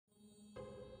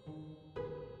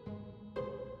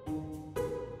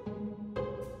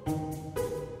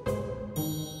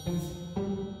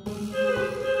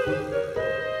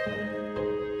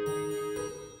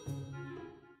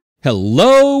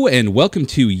Hello, and welcome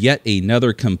to yet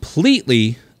another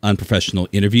completely unprofessional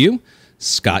interview.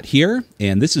 Scott here,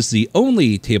 and this is the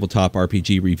only tabletop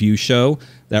RPG review show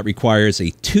that requires a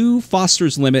 2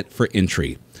 Foster's limit for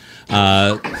entry.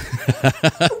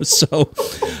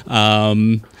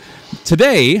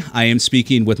 Today I am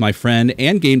speaking with my friend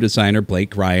and game designer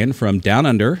Blake Ryan from Down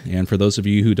Under. And for those of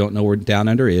you who don't know where Down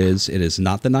Under is, it is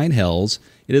not the Nine Hells.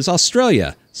 It is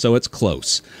Australia, so it's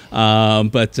close. We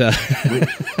have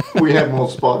more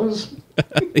spotters.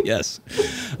 Yes.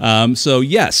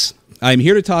 Yes, I'm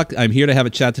here to talk. I'm here to have a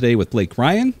chat today with Blake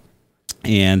Ryan,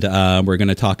 and we're going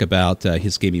to talk about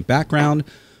his gaming background,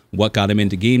 what got him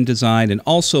into game design, and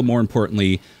also, more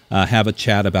importantly, have a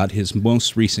chat about his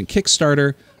most recent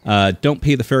Kickstarter, Don't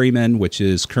Pay the Ferryman, which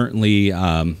is currently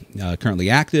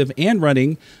active and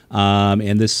running.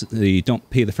 And the Don't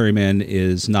Pay the Ferryman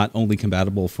is not only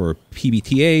compatible for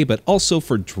PBTA, but also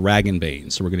for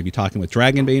Dragonbane. So we're going to be talking with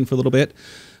Dragonbane for a little bit.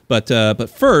 But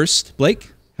first,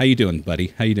 Blake, how you doing,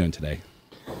 buddy? How you doing today?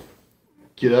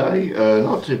 G'day.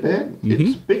 Not too bad.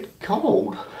 It's a bit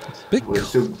cold. We're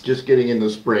still just getting into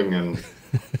spring and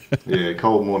yeah,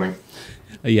 cold morning.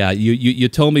 Yeah, you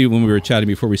told me when we were chatting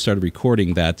before we started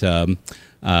recording that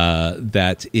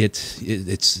that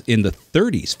it's in the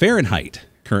 30s Fahrenheit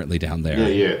currently down there.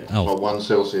 Yeah. Oh. 1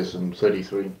 Celsius and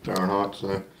 33 Fahrenheit.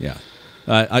 So yeah,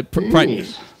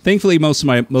 thankfully most of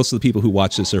the people who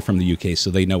watch this are from the UK, so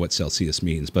they know what Celsius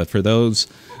means. But for those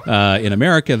in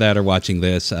America that are watching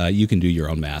this, you can do your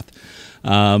own math.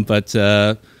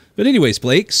 But anyways,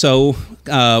 Blake, so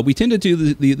we tend to do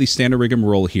the standard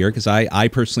rigmarole here because I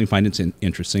personally find it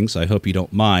interesting, so I hope you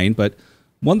don't mind. But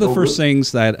one of the first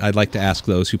things that I'd like to ask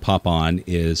those who pop on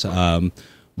is,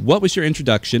 what was your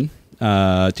introduction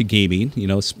to gaming? You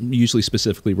know, usually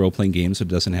specifically role-playing games, so it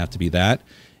doesn't have to be that.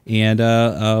 And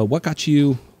what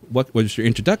was your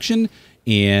introduction,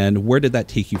 and where did that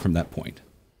take you from that point?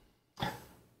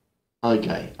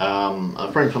 Okay,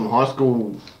 a friend from high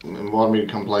school invited me to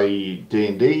come play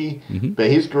D&D, but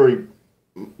his group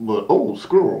were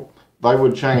squirrel. They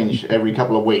would change every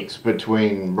couple of weeks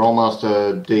between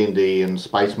Rollmaster, D&D, and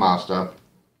Space Master.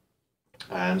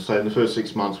 And so in the first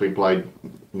 6 months we played,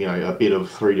 a bit of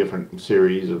 3 different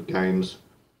series of games.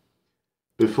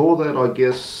 Before that, I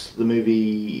guess the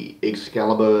movie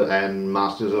Excalibur and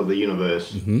Masters of the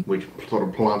Universe, which sort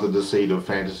of planted the seed of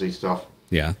fantasy stuff.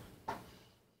 Yeah.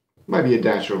 Maybe a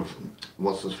dash of,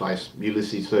 what's-his-face,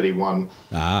 Ulysses 31.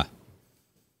 Ah.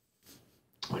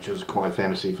 Which was quite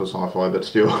fantasy for sci-fi, but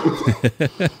still.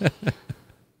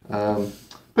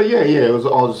 But yeah, I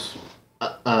was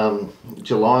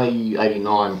July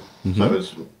 89, so it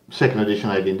was second edition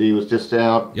AD&D was just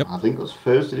out. Yep. I think it was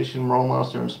first edition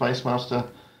Rollmaster and Space Master.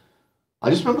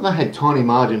 I just remember they had tiny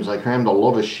margins. They crammed a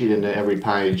lot of shit into every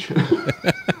page.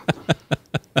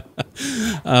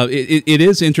 It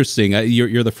is interesting.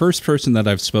 You're the first person that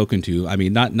I've spoken to. I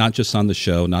mean, not just on the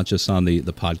show, not just on the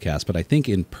podcast, but I think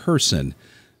in person,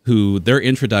 who their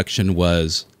introduction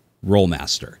was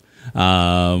Rollmaster,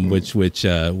 which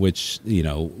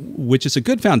is a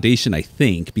good foundation, I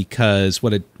think, because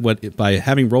by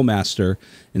having Rollmaster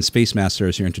and Space Master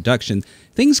as your introduction,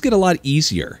 things get a lot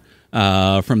easier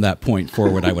from that point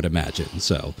forward, I would imagine.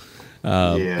 So.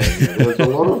 There's a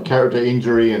lot of character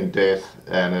injury and death,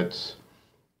 and it's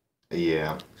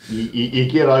you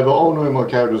get over, oh no, my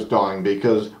character's dying,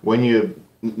 because when you're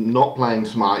not playing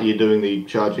smart, you're doing the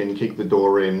charge in, kick the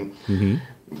door in,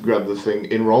 grab the thing.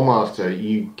 In Rollmaster,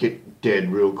 you get dead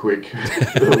real quick.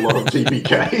 There's a lot of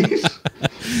TPKs.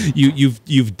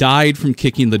 You've died from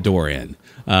kicking the door in,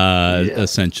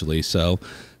 essentially. So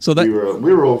that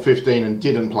we were all 15 and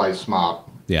didn't play smart.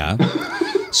 Yeah.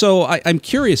 So I'm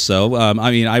curious, though. I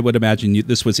mean, I would imagine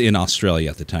this was in Australia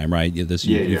at the time, right?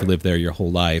 You've lived there your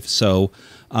whole life. So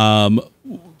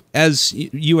as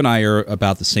you and I are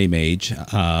about the same age,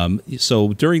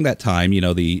 so during that time,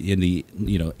 in the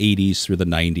 80s through the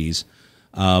 90s,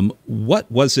 what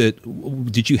was it?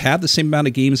 Did you have the same amount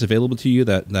of games available to you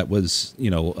that was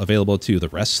available to the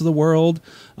rest of the world?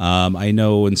 I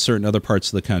know in certain other parts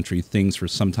of the country things were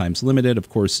sometimes limited. Of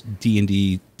course,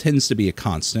 D&D tends to be a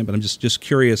constant, but I'm just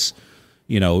curious.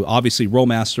 Obviously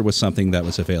Rollmaster was something that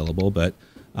was available, but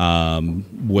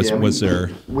was there?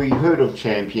 We heard of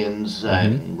Champions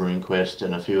and RuneQuest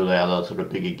and a few of the other sort of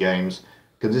bigger games,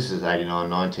 because this is 89,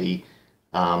 90.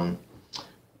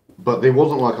 But there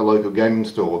wasn't like a local gaming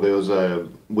store.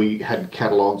 We had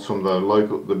catalogs from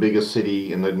the biggest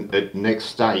city in the next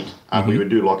state. We would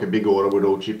do like a big order. We'd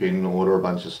all chip in, order a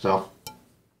bunch of stuff.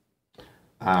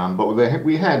 But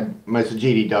we had most of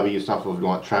the GDW stuff was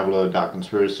like Traveller, Dark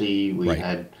Conspiracy. We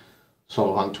had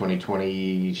Solar Hunt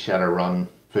 2020, Shadowrun.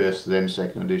 first, then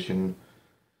second edition.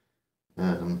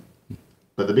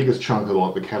 But the biggest chunk of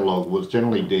like the catalog was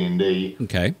generally D&D.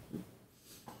 Okay.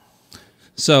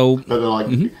 So, but like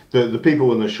the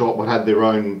people in the shop would have their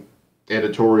own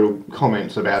editorial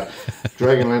comments about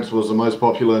Dragonlance was the most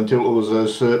popular until it was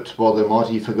usurped by the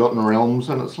mighty Forgotten Realms,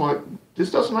 and it's like,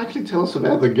 this doesn't actually tell us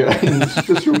about the game. It's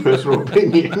just your personal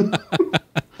opinion.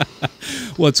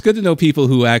 Well, it's good to know people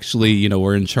who actually, you know,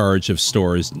 were in charge of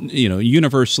stores, you know,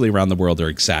 universally around the world are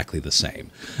exactly the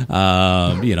same.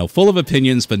 You know, full of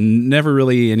opinions, but never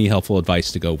really any helpful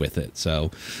advice to go with it.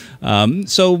 So,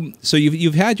 so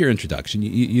you've had your introduction.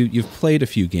 You've played a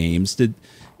few games.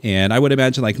 And I would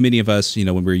imagine, like many of us, you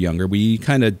know, when we were younger, we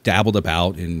kind of dabbled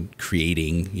about in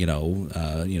creating, you know,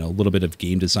 a little bit of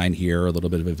game design here, a little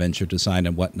bit of adventure design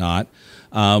and whatnot.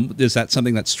 Is that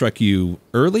something that struck you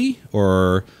early,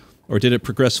 or did it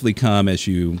progressively come as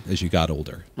you got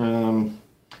older?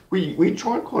 We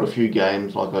tried quite a few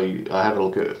games. Like I had a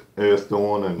look at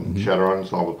Earthdawn and Shadowrun,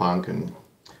 Cyberpunk, and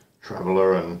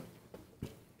Traveller, and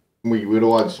we would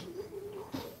always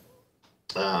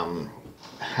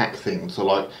hack things. So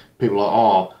like people are like,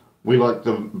 oh, we like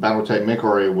the BattleTech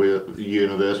MechWarrior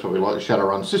universe, but we like the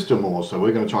Shadowrun system more, so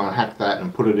we're going to try and hack that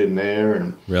and put it in there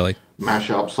and really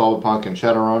mash up Cyberpunk and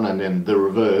Shadowrun, and then the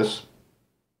reverse,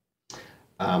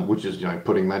 which is, you know,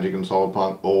 putting magic in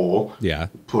Cyberpunk, or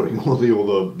putting all the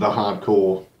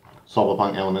hardcore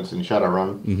Cyberpunk elements in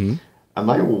Shadowrun, and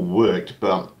they all worked,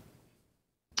 but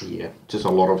yeah, just a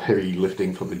lot of heavy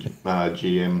lifting for the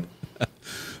GM.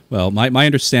 Well, my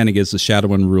understanding is the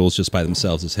Shadowrun rules just by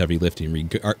themselves is heavy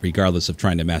lifting, regardless of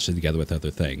trying to mash it together with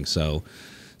other things. So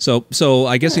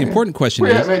I guess the important question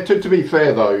is... I mean, to be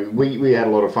fair, though, we had a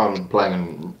lot of fun playing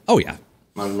and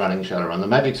running Shadowrun. The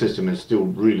magic system is still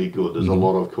really good. There's a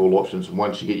lot of cool options, and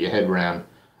once you get your head around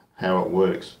how it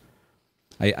works.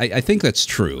 I think that's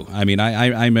true. I mean,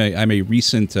 I'm a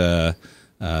recent...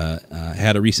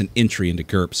 had a recent entry into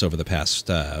GURPS over the past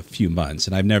few months,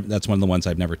 and that's one of the ones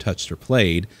I've never touched or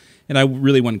played, and I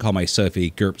really wouldn't call myself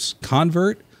a GURPS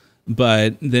convert,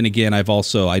 but then again, I've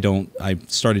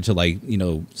started to, like, you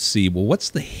know, see, well,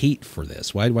 what's the hate for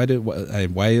this? Why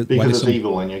because it's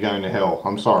evil and you're going to hell.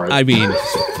 I'm sorry. I mean,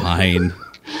 fine.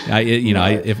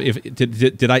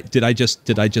 Did I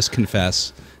just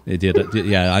confess?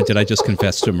 Did I just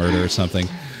confess to murder or something?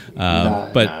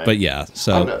 But yeah,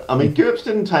 so I mean, GURPS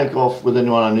didn't take off with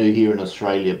anyone I knew here in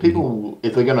Australia. People,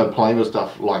 if they're going to play with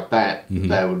stuff like that,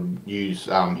 they would use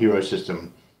Hero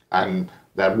System, and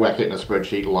they'd whack it in a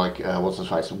spreadsheet like what's the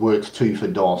face? Works 2 for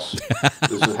DOS.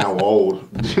 This is how old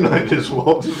this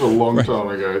was. This is a long time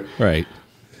ago. Right.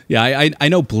 Yeah, I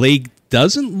know Blake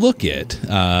doesn't look it.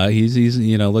 He's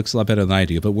you know, looks a lot better than I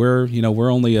do, but we're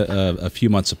only a few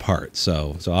months apart.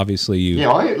 So obviously you.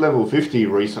 Yeah, I hit level 50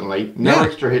 recently. No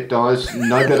extra hit dice,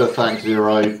 no better thank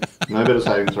zero, no better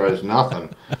saving throws, nothing.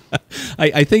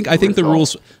 I think the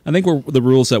rules. I think the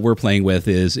rules that we're playing with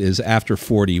is after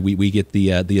 40 we get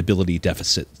the ability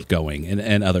deficit going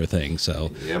and other things.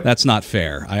 So that's not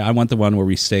fair. I want the one where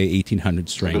we stay 1800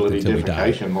 strength ability until we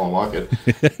die. More like it.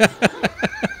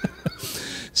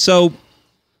 So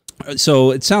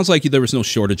it sounds like there was no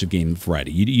shortage of game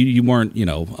variety. You weren't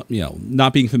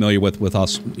not being familiar with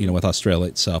Australia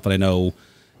itself, but I know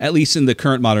at least in the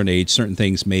current modern age, certain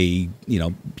things may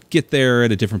get there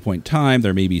at a different point in time.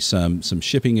 There may be some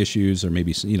shipping issues, or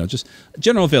maybe just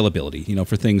general availability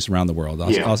for things around the world.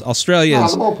 Australia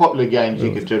is the more popular games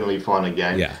you could generally find a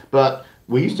game. Yeah. But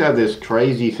we used to have this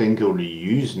crazy thing called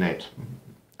Usenet.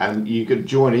 And you could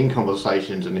join in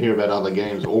conversations and hear about other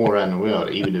games all around the world,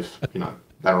 even if,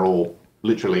 they're all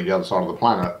literally the other side of the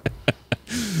planet.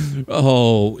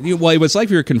 Oh, well, it was like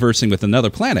we were conversing with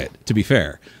another planet, to be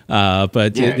fair.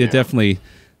 But it definitely,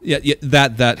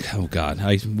 that. Oh God,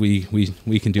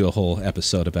 we can do a whole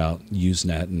episode about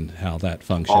Usenet and how that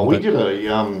functions. Oh, we did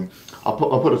I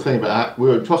put a thing about that. We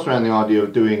were tossing around the idea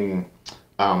of doing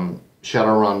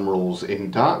Shadowrun rules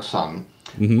in Dark Sun.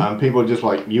 People are just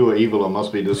like, you are evil and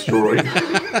must be destroyed.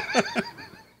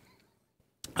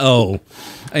 Oh,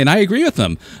 and I agree with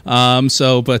them.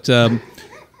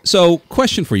 So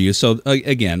question for you. So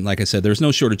again, like I said, there's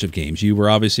no shortage of games. You were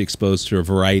obviously exposed to a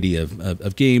variety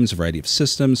of games, a variety of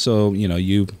systems. So,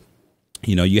 you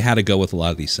had to go with a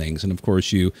lot of these things. And of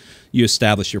course you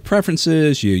establish your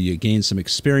preferences, you gain some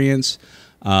experience.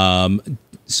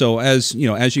 So as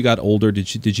you got older,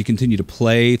 did you continue to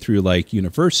play through like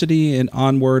university and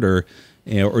onward, or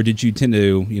did you tend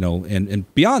to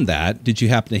and beyond that, did you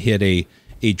happen to hit a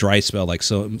dry spell like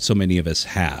so many of us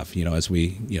have, as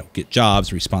we get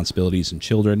jobs, responsibilities, and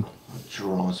children?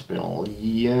 Dry spell,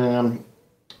 yeah,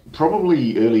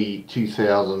 probably early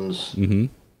 2000s.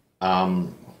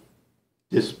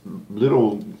 this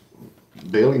little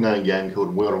barely known game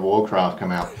called World of Warcraft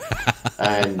come out,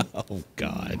 and oh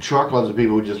god, truckloads of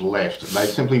people just left. They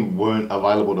simply weren't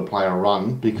available to play a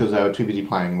run because they were too busy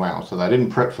playing WoW. So they didn't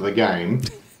prep for the game,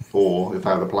 or if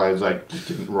they were the players, they just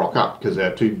didn't rock up because they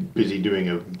were too busy doing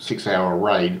a 6-hour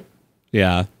raid.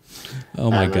 Yeah. Oh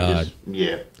my god.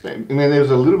 Yeah. I mean, there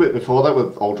was a little bit before that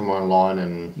with Ultima Online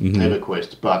and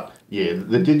EverQuest, but yeah,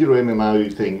 the digital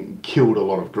MMO thing killed a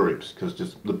lot of groups because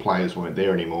just the players weren't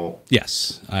there anymore.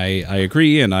 Yes, I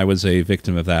agree, and I was a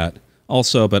victim of that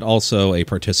also, but also a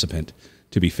participant,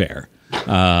 to be fair.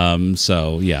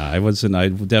 So yeah, I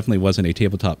definitely wasn't a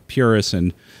tabletop purist,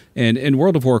 and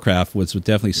World of Warcraft was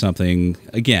definitely something,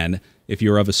 again, if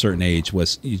you're of a certain age,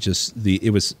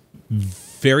 it was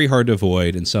very hard to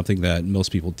avoid and something that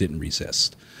most people didn't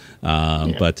resist.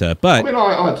 But I mean,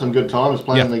 I had some good times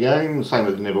playing the game. Same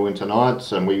with Neverwinter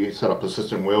Nights, and we set up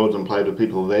persistent worlds and played with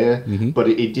people there. But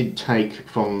it did take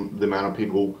from the amount of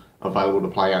people available to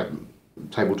play out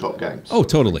tabletop games. Oh,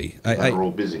 totally. They were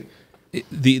all busy.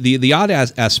 The odd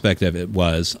aspect of it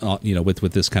was,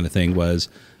 with this kind of thing was,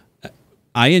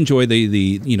 I enjoy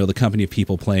the company of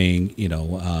people playing,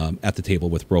 at the table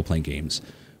with role playing games.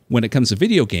 When it comes to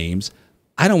video games,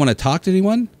 I don't want to talk to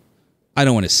anyone. I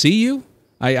don't want to see you.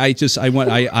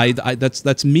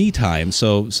 That's me time.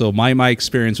 So my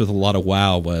experience with a lot of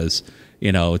WoW was,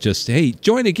 just, hey,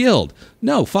 join a guild.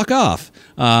 No, fuck off.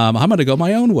 I'm going to go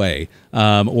my own way.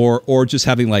 Or just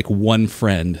having like one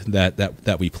friend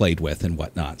that we played with and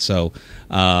whatnot. So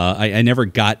I never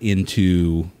got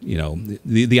into,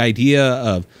 the idea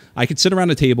of, I could sit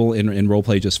around a table and role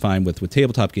play just fine with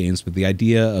tabletop games, but the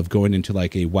idea of going into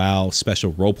like a WoW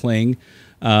special role playing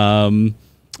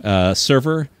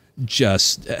server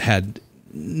just had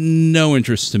no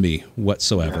interest to me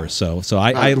whatsoever. Yeah. So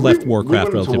I left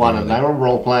Warcraft relatively early. And they were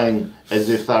role playing as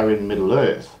if they were in Middle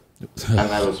Earth, and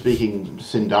they were speaking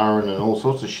Sindarin and all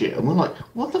sorts of shit. And we're like,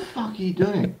 "What the fuck are you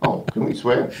doing?" Oh, can we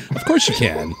swear? Of course you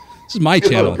can. This is my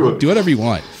channel. Do whatever you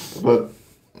want. But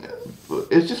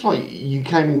it's just like you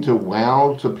came into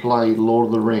WoW to play Lord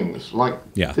of the Rings. Like,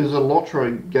 there's a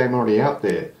LOTRO game already out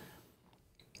there.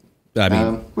 I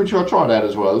mean, which I tried out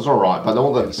as well. It was all right, but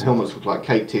all the helmets look like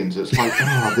cake tins. It's like,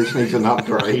 oh, this needs an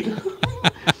upgrade.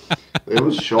 It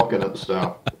was shocking at the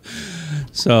start.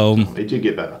 So it did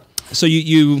get better. So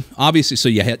you obviously, so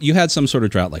you had some sort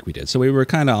of drought like we did. So we were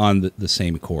kind of on the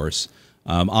same course.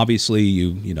 Obviously,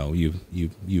 you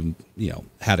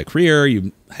had a career,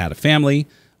 you had a family,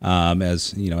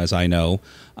 as I know.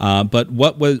 But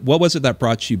what was it that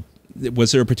brought you?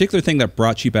 Was there a particular thing that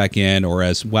brought you back in, or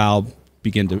as WoW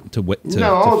begin to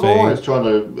No, I was always trying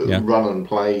to run and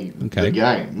play the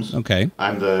games. Okay.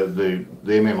 And the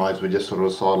MMOs were just sort of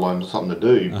a sideline, something to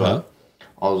do, but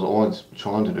I was always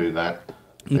trying to do that.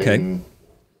 Okay. In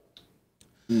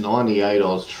 '98, I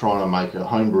was trying to make a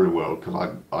homebrew world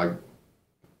because I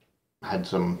had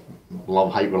some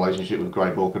love-hate relationship with Grey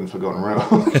Book and Forgotten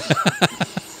Realms.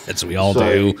 That's what we all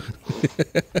do.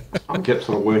 I kept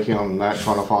sort of working on that,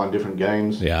 trying to find different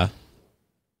games. Yeah.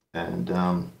 And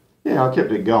I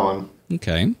kept it going.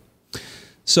 Okay.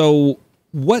 So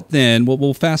what then?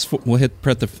 We'll press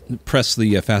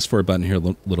the fast forward button here a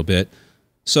little bit.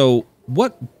 So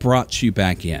what brought you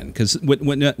back in? Because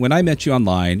when I met you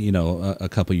online, a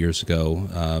couple years ago,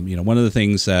 one of the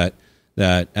things that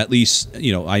at least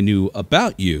I knew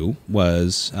about you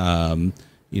was a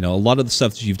lot of the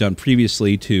stuff that you've done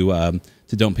previously to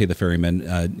Don't Pay the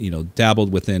Ferryman,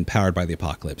 dabbled within Powered by the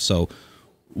Apocalypse. So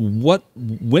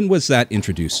when was that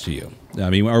introduced to you? I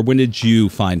mean, or when did you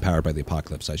find Powered by the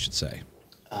Apocalypse, I should say?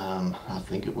 I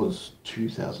think it was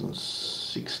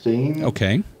 2016.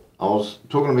 Okay. I was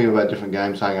talking to people about different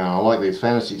games, saying, I like this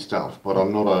fantasy stuff, but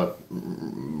I'm not a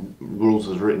rules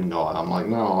as written guy. I'm like,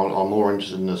 no, I'm more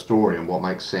interested in the story and what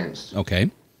makes sense.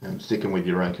 Okay. And sticking with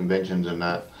your own conventions and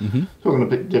that. Talking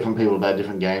to different people about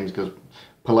different games, because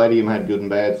Palladium had good and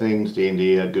bad things,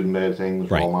 D&D had good and bad things,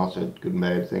 Rollmaster had good and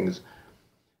bad things.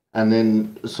 And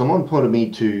then someone pointed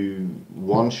me to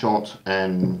One Shot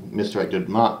and Misdirected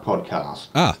Mark podcast.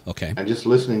 Ah, okay. And just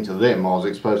listening to them, I was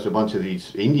exposed to a bunch of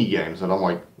these indie games that I'm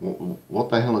like, what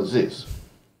the hell is this?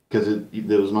 Because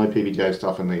there was no PBtA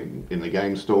stuff in the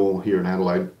game store here in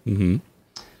Adelaide.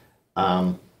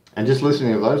 And just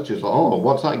listening to those two, it's like, oh,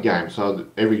 what's that game? So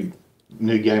every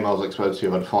new game I was exposed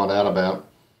to, I'd find out about.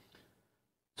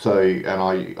 So,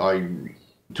 and I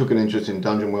took an interest in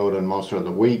Dungeon World and Monster of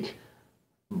the Week.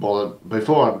 But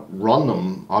before I run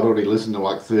them, I'd already listened to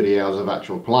like 30 hours of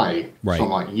actual play. Right. So I'm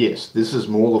like, yes, this is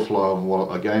more the flow of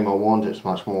what a game I want. It's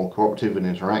much more cooperative and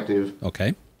interactive.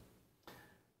 Okay.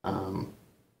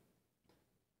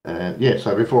 And yeah,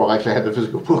 so before I actually had the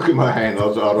physical book in my hand,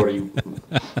 I'd already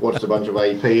watched a bunch of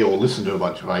AP or listened to a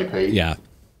bunch of AP. Yeah.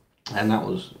 And that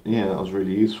was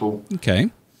really useful. Okay.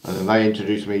 And then they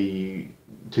introduced me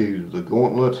to the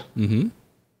Gauntlet. Mm-hmm.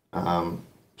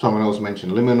 Someone else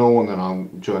mentioned Liminal, and then I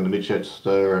joined the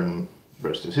Midchester, and the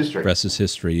rest is history. Rest is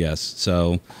history, yes.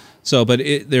 So, but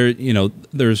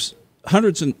there's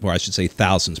hundreds and, or I should say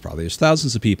thousands probably. There's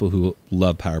thousands of people who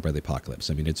love Powered by the Apocalypse.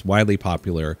 I mean, it's widely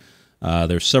popular.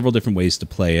 There's several different ways to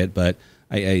play it, but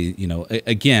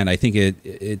again, I think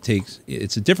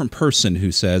it's a different person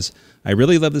who says, I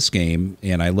really love this game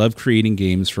and I love creating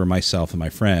games for myself and my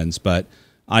friends, but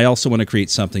I also want to create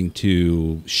something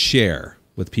to share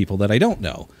with people that I don't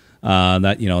know. And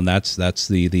that's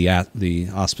the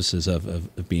auspices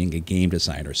of being a game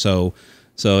designer. So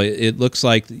it looks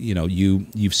like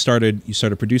you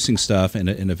started producing stuff and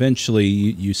eventually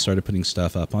you started putting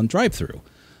stuff up on Drive Thru,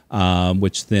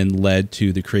 which then led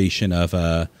to the creation of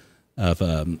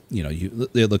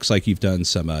it looks like you've done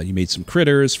you made some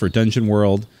critters for Dungeon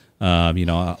World.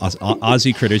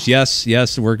 Aussie critters.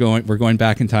 Yes, we're going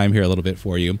back in time here a little bit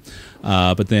for you,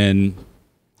 but then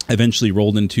eventually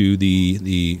rolled into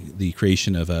the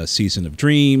creation of a Season of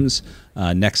Dreams,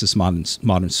 Nexus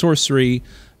Modern Sorcery,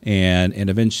 and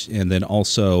then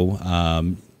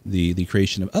also the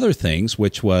creation of other things,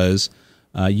 which was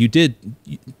you did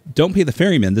Don't Pay the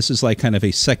Ferryman. This is like kind of a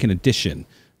second edition,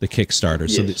 the Kickstarter.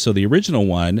 Yes. So the original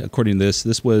one, according to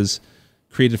this was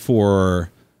created for.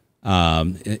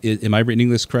 Am I reading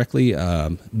this correctly?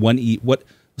 So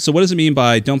what does it mean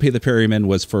by Don't Pay the Ferryman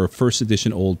was for first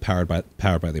edition old Powered by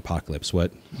the Apocalypse?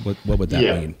 What would that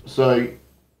mean? So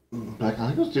back, I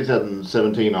think it was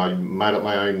 2017, I made up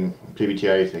my own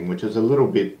PBTA thing, which is a little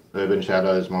bit Urban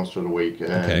Shadows, Monster of the Week,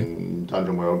 and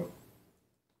Dungeon World.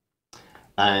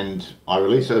 And I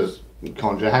released it as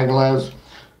Conjure Hagalaz,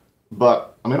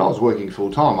 but I mean I was working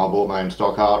full time. I bought my own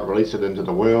stock art, released it into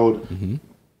the world. Mm-hmm.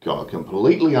 Got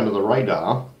completely under the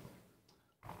radar,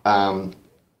 and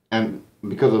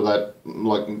because of that,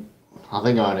 like I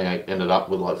think I only ended up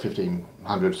with like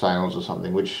 1,500 sales or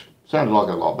something, which sounded like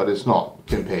a lot, but it's not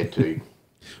compared to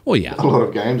well, yeah, a lot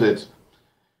of games.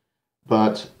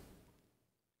 But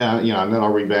and then I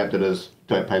revamped it as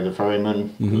Don't Pay the Ferryman.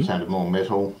 Mm-hmm. It sounded more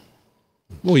metal.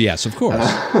 Well, yes, of course.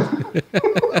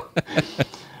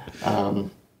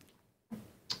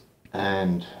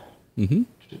 And. Mm-hmm.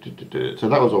 So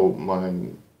that was all my.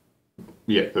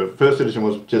 Yeah, the first edition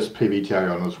was just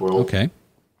PBTA on as well. Okay.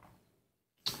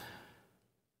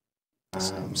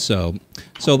 So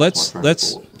let's.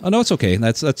 Oh no, it's okay.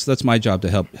 That's my job to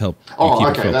help. Oh, keep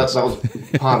okay. That was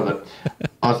part of it.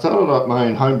 I started up my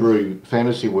own homebrew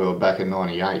fantasy world back in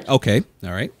 '98. Okay.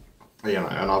 All right. And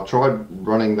I've tried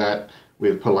running that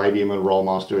with Palladium and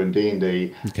Rollmaster and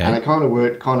D&D, okay. And it kind of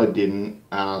worked, kind of didn't,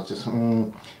 and I was just.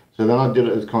 So then I did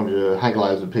it as Conjure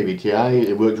Hagalaz and PBTA.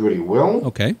 It worked really well.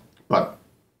 Okay. But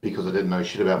because I didn't know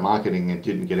shit about marketing, it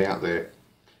didn't get out there.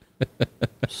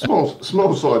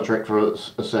 Small side track for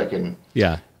a second.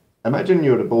 Yeah. Imagine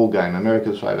you're at a ball game,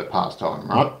 America's favourite pastime,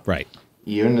 right? Right.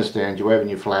 You're in the stand, you're waving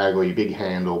your flag or your big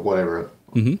hand or whatever.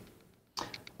 Mm-hmm.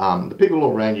 The people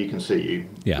all around you can see you.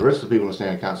 Yeah. The rest of the people in the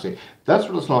stand can't see. That's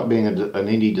what it's like being an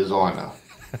indie designer.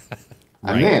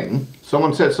 Right. And then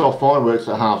someone sets off fireworks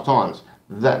at half times.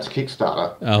 That's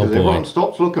Kickstarter. Oh, because everyone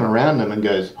stops looking around them and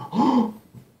goes, oh!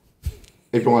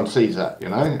 Everyone sees that,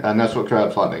 and that's what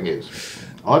crowdfunding is.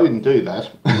 I didn't do that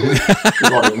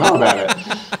because I didn't know about it.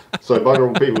 So bugger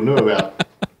all people knew about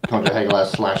Conjure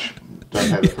Hagalaz / Don't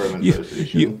Pay the Ferryman first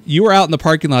edition. You were out in the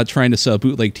parking lot trying to sell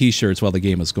bootleg T-shirts while the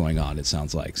game was going on. It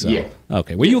sounds like so. Yeah.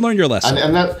 Okay. Well, you learned your lesson.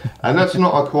 And that's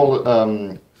not a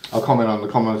comment on the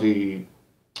quality.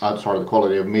 The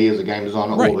quality of me as a game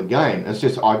designer or the game. It's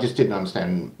just I just didn't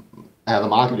understand how the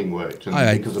marketing worked,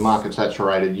 and because the market's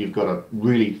saturated, you've got to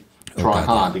really try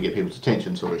hard to get people's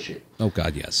attention, sort of shit. Oh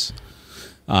God, yes.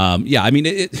 Yeah, I mean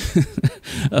it's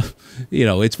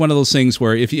one of those things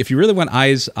where if you really want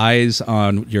eyes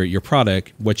on your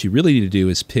product, what you really need to do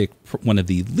is pick one of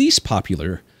the least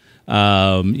popular,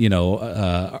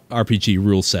 RPG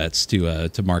rule sets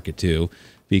to market to.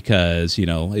 Because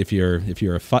if you're a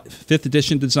 5th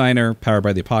edition designer powered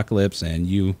by the Apocalypse and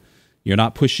you're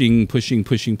not pushing,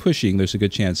 there's a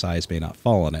good chance eyes may not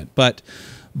fall on it. But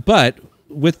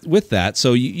with that,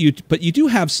 so you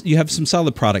have some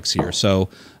solid products here. So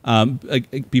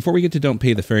before we get to Don't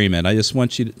Pay the Ferryman, I just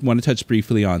want to touch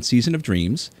briefly on Season of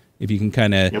Dreams. If you can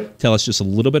kind of tell us just a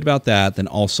little bit about that, then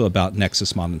also about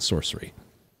Nexus Modern Sorcery.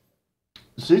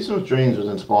 Season of Dreams was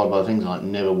inspired by things like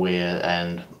Neverwhere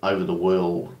and over the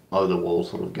wall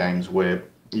sort of games where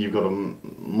you've got a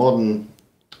modern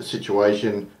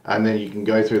situation, and then you can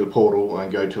go through the portal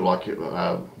and go to like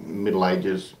Middle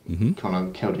Ages kind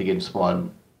of Celtic inspired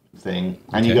thing,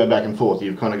 and you go back and forth.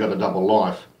 You've kind of got a double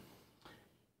life.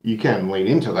 You can lean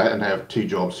into that and have 2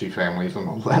 jobs, 2 families, and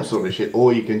all that sort of shit,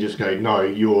 or you can just go, no,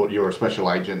 you're a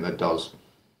special agent that does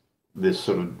this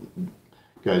sort of,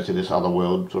 goes to this other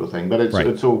world sort of thing. But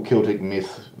it's all Celtic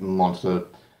myth, monster.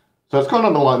 So it's kind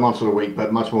of like Monster of the Week,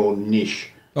 but much more niche.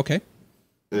 Okay.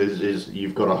 Is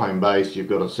you've got a home base, you've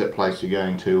got a set place you're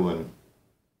going to, and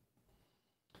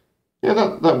yeah,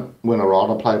 that went alright.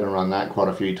 I played and run that quite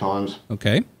a few times.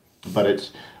 Okay. But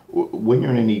it's, when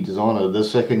you're an indie designer, the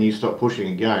second you stop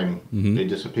pushing a game, it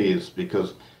disappears,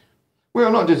 because,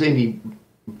 well, not just indie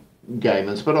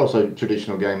gamers, but also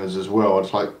traditional gamers as well.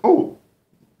 It's like, oh,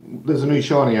 there's a new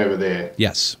shiny over there.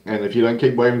 Yes. And if you don't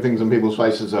keep waving things in people's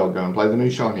faces, they'll go and play the new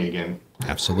shiny again.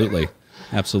 Absolutely.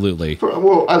 Absolutely.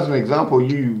 Well, as an example,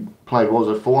 you played, what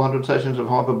was it, 400 sessions of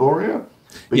Hyperborea?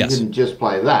 But you didn't just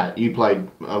play that. You played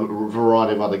a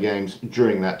variety of other games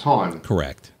during that time.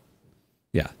 Correct.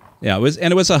 Yeah, it was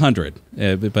 100,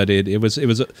 but it was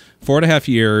 4.5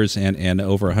 years and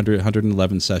over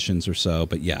 111 sessions or so.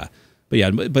 But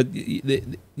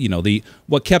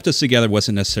what kept us together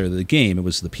wasn't necessarily the game; it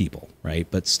was the people, right?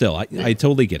 But still, I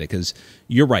totally get it, because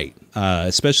you're right.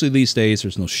 Especially these days,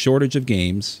 there's no shortage of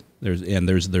games. There's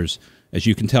as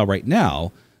you can tell right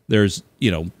now, there's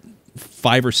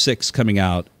 5 or 6 coming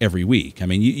out every week. I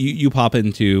mean, you pop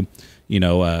into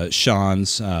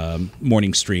Sean's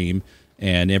morning stream.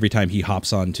 And every time he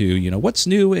hops on to, what's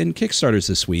new in Kickstarters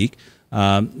this week,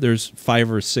 there's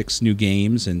 5 or 6 new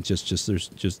games, and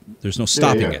there's no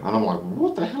stopping it. And I'm like,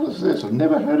 what the hell is this? I've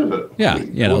never heard of it. Yeah,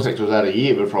 Vortex was out a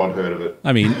year before I'd heard of it.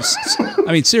 I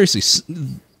mean, seriously,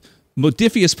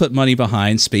 Modifius put money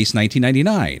behind Space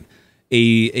 1999,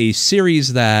 a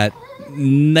series that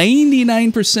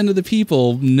 99% of the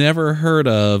people never heard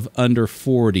of under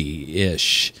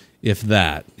 40-ish. If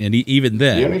that, and even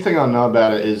then. The only thing I know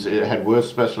about it is it had worse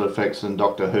special effects than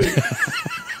Doctor Who.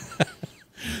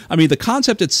 I mean, the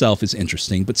concept itself is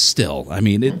interesting, but still, I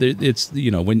mean, it's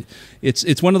when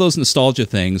it's one of those nostalgia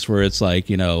things where it's like,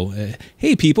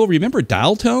 hey, people, remember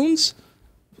dial tones?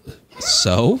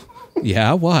 So,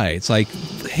 yeah, why? It's like,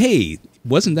 hey,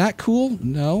 wasn't that cool?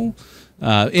 No.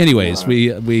 Anyways,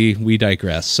 we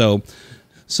digress. So,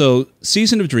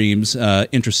 Season of Dreams,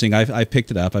 interesting. I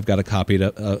picked it up. I've got a copy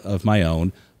of my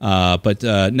own. But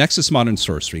Nexus Modern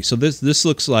Sorcery. So this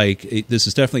looks like this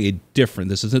is definitely a different.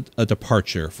 This is a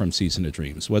departure from Season of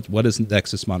Dreams. What is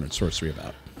Nexus Modern Sorcery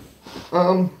about?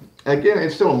 Again,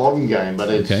 it's still a modern game, but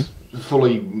it's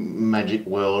fully Magic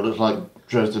World. It's like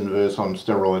Dresden Verse on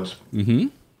steroids. Mm-hmm.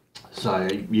 So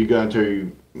you go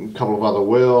into a couple of other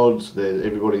worlds.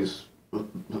 Everybody's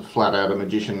flat out a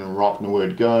magician and right from the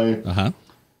word go. Uh-huh.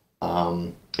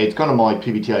 It's kind of my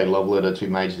PBTA love letter to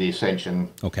Mage the Ascension.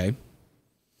 Okay.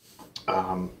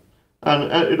 And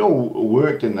it all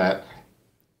worked in that,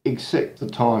 except the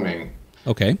timing.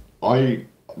 Okay. I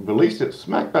released it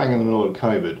smack bang in the middle of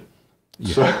COVID.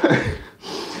 Yeah. So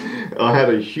I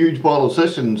had a huge pile of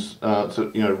sessions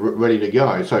ready to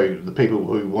go. So the people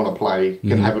who want to play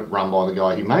can have it run by the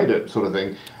guy who made it, sort of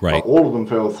thing. Right. But all of them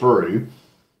fell through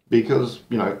because,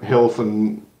 health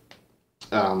and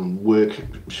work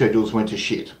schedules went to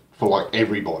shit for like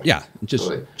everybody. Yeah,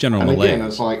 just general malaise. And again,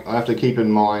 malaise. it's like I have to keep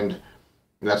in mind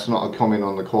that's not a comment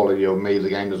on the quality of me, the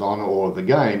game designer, or of the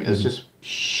game. It's just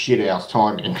shit house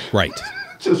timing. Right.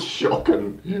 Just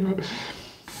shocking,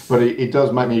 But it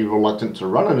does make me reluctant to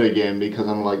run it again because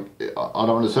I'm like, I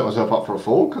don't want to set myself up for a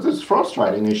fall because it's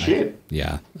frustrating as shit.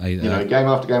 Yeah. Game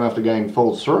after game after game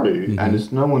falls through, and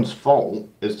it's no one's fault.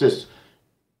 It's just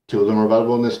 2 of them are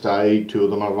available on this day, 2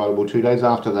 of them are available 2 days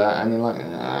after that, and you're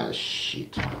like,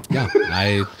 shit. Yeah,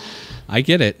 I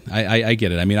get it. I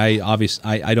get it. I mean,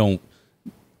 I don't.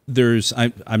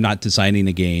 I'm not designing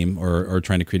a game or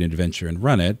trying to create an adventure and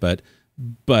run it, but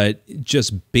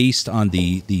just based on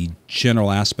the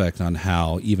general aspect on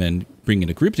how even bringing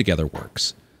a group together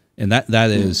works, and that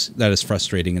is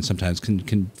frustrating and sometimes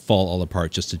can fall all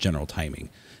apart just to general timing.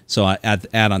 So add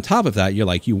on top of that,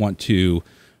 you want to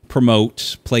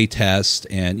promote, play test,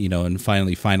 and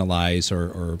finally finalize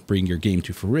or bring your game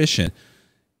to fruition.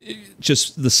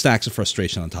 Just the stacks of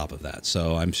frustration on top of that.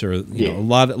 So I'm sure a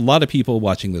lot of people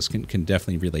watching this can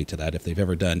definitely relate to that if they've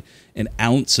ever done an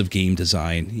ounce of game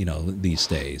design. These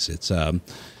days it's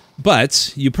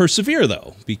but you persevere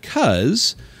though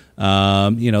because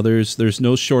there's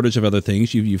no shortage of other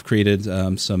things. You've created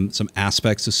some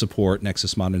aspects to support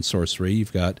Nexus Modern Sorcery.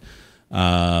 You've got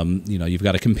you've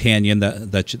got a companion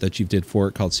that you did for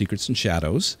it called Secrets and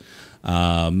Shadows.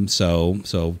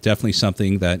 So definitely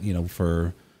something that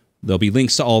There'll be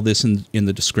links to all this in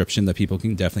the description that people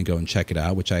can definitely go and check it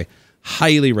out, which I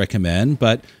highly recommend.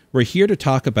 But we're here to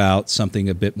talk about something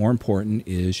a bit more important,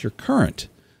 is your current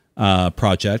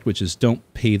project, which is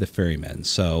Don't Pay the Ferryman.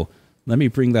 So let me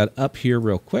bring that up here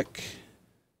real quick.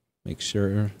 Make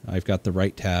sure I've got the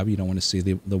right tab. You don't want to see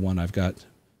the one I've got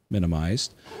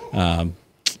minimized.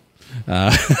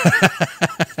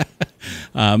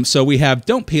 So we have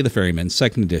Don't Pay the Ferryman,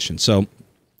 second edition. So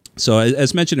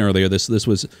as mentioned earlier,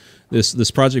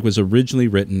 this project was originally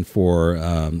written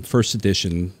for first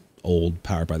edition, old,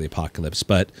 Powered by the Apocalypse,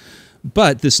 but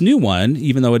this new one,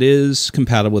 even though it is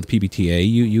compatible with PBTA,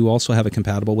 you also have it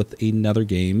compatible with another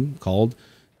game called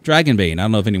Dragonbane. I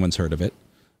don't know if anyone's heard of it.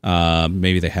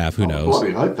 Maybe they have. Who knows? I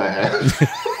hope they have.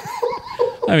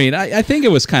 I mean, I think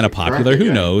it was kind of popular.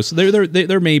 Who knows?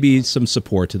 There may be some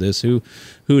support to this. Who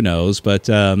knows? But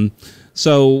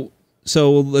so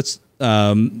let's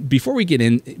before we get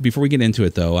into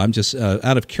it though, I'm just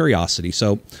out of curiosity.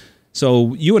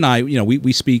 So you and I,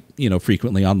 we speak,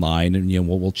 frequently online, and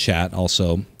we'll chat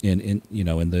also in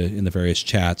the various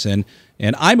chats, and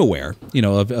I'm aware,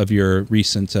 of your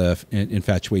recent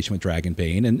infatuation with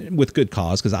Dragonbane, and with good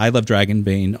cause, because I love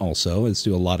Dragonbane also, as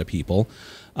do a lot of people.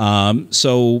 But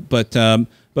for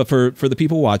the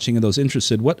people watching and those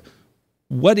interested, what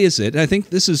is it? And I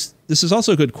think this is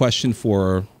also a good question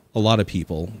for a lot of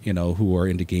people, who are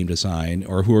into game design,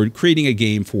 or who are creating a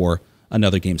game for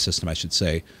another game system, I should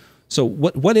say. So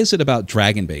what is it about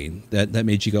Dragonbane that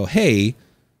made you go, hey,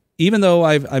 even though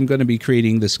I'm going to be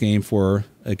creating this game for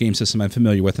a game system I'm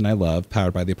familiar with and I love,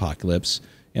 Powered by the Apocalypse,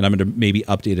 and I'm going to maybe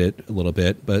update it a little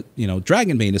bit, but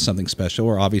Dragonbane is something special,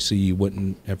 or obviously you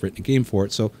wouldn't have written a game for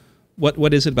it. So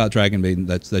what is it about Dragonbane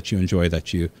that you enjoy,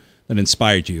 that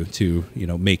inspired you to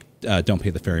make Don't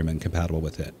Pay the Ferryman compatible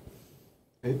with it?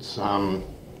 It's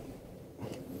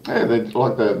yeah,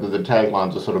 like the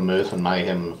taglines are sort of mirth and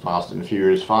mayhem, fast and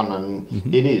furious fun, and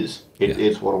it is.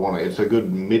 It's what I want. It's a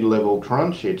good mid-level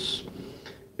crunch. It's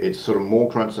sort of more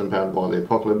crunch than Powered by the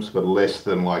Apocalypse, but less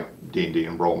than like D&D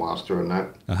and Rollmaster and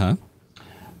that.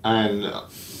 And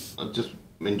I'm just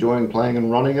enjoying playing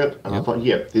and running it. And I thought,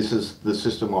 this is the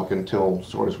system I can tell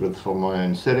stories with for my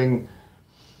own setting.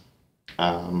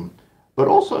 But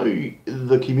also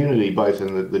the community, both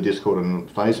in the Discord and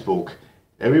Facebook.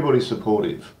 Everybody's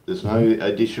supportive. There's no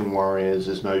addition warriors.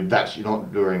 There's no that's you're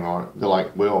not doing right. They're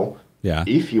like, well,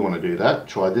 if you want to do that,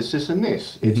 try this, and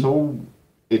this. It's all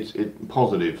it's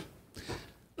positive.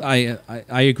 I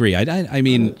agree. I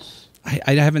mean,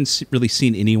 I haven't really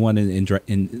seen anyone in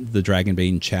the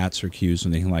Dragonbane chats or queues or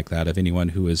anything like that of anyone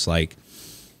who is like,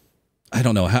 I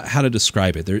don't know how to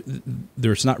describe it.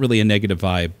 There's not really a negative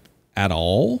vibe at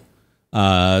all.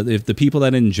 If the people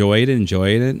that enjoy it, and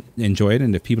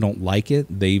if people don't like it,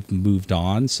 they've moved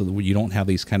on. So you don't have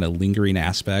these kind of lingering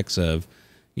aspects of,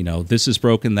 this is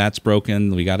broken, that's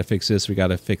broken, we got to fix this, we got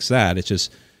to fix that. It's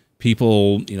just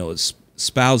people,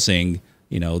 espousing,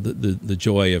 the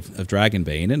joy of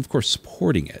Dragonbane, and of course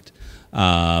supporting it,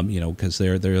 because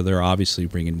they're obviously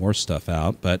bringing more stuff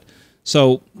out. But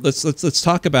so let's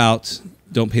talk about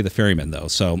Don't Pay the Ferryman though.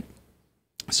 So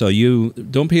you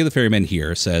Don't Pay the Ferryman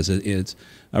here says it's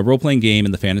a role-playing game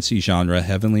in the fantasy genre,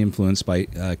 heavily influenced by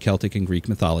Celtic and Greek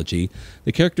mythology.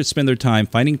 The characters spend their time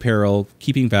fighting peril,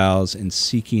 keeping vows, and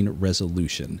seeking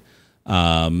resolution.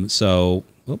 Oops,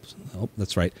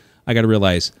 that's right. I got to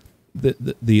realize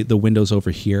the window's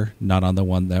over here, not on the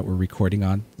one that we're recording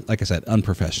on. Like I said,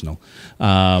 unprofessional.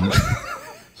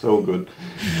 So good.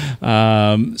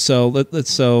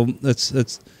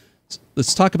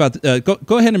 Let's talk about.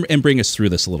 Go ahead and bring us through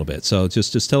this a little bit. So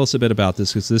just tell us a bit about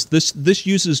this, because this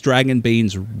uses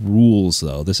Dragonbane's rules,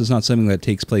 though. This is not something that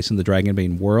takes place in the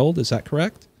Dragonbane world. Is that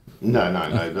correct? No.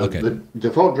 The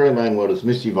default Dragonbane world is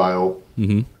Misty Vale,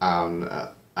 and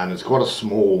it's quite a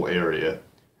small area.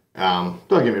 Don't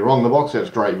get me wrong, the box set's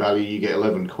great value. You get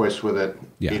 11 quests with it.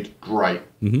 Yeah. It's great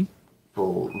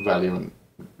for value and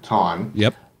time.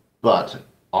 Yep. But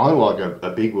I like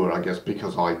a big world, I guess,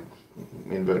 because I,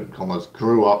 inverted commas,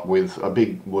 grew up with a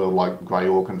big world like Grey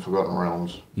Orc and Forgotten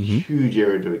Realms. Huge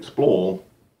area to explore.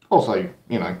 Also,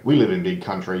 we live in big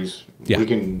countries. Yeah. We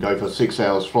can go for 6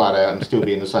 hours flat out and still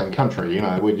be in the same country.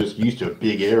 We're just used to a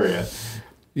big area.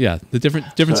 Yeah, the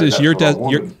difference is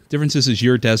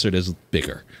your desert is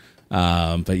bigger.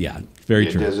 But yeah, very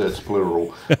true. Desert's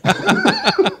plural.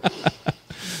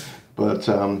 But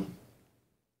and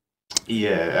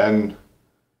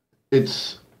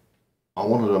I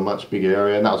wanted a much bigger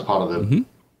area, and that was part of the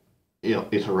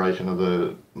iteration of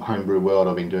the homebrew world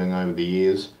I've been doing over the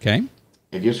years. Okay.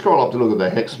 If you scroll up to look at the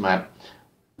hex map,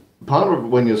 part of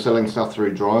when you're selling stuff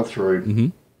through Drive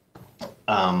Thru,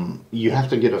 you have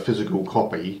to get a physical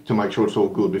copy to make sure it's all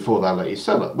good before they let you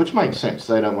sell it, which makes sense.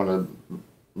 They don't want to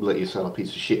let you sell a piece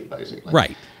of shit, basically.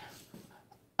 Right.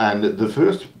 And the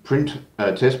first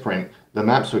test print, the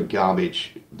maps were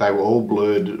garbage. They were all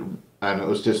blurred, and it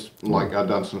was just like I'd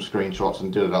done some screenshots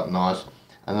and did it up nice.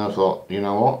 And then I thought, you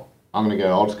know what? I'm going to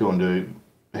go old school and do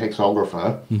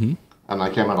hexographer. Mm-hmm. And they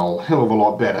came out a hell of a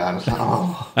lot better. And it's like,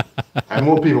 oh. And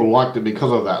more people liked it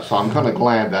because of that. So I'm kind of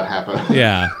glad that happened.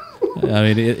 Yeah.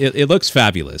 I mean, it looks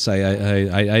fabulous.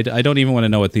 I don't even want to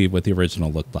know what the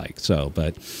original looked like. So,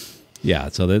 but yeah,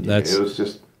 so that's. Yeah, it was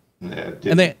just. Yeah,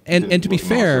 and to be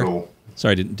fair,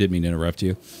 sorry, didn't mean to interrupt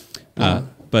you.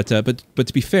 But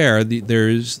to be fair,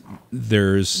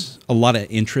 there's a lot of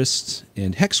interest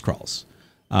in hex crawls.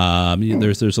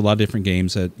 There's a lot of different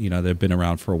games that that have been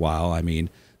around for a while. I mean,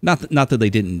 not that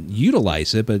they didn't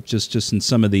utilize it, but just in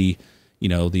some of the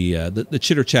the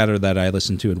chitter chatter that I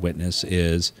listen to and witness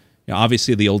is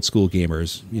obviously the old school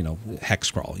gamers hex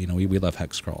crawl. We love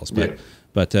hex crawls,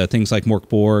 but things like Mork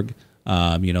Borg.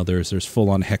 There's full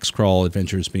on hex crawl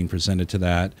adventures being presented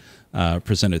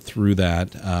through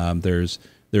that.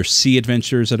 There's sea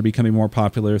adventures that are becoming more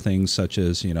popular. Things such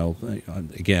as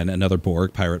again another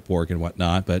Borg, pirate Borg, and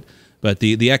whatnot. But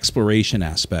the exploration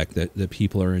aspect that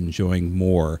people are enjoying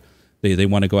more. They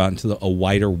want to go out into a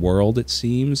wider world, it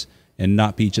seems, and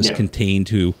not be just contained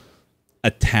to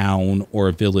a town or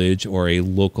a village or a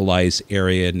localized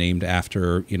area named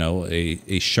after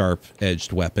a sharp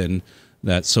edged weapon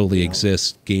that solely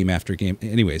exists game after game.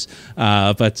 Anyways,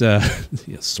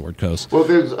 Sword Coast. Well,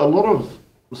 there's a lot of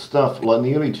stuff, like in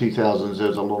the early 2000s,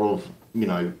 there's a lot of,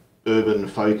 urban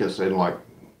focus in, like,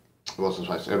 what's the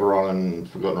place, Eberron and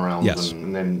Forgotten Realms,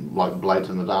 and then, like, Blades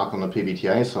in the Dark on the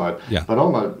PBTA side. Yeah. But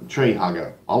I'm a tree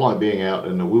hugger. I like being out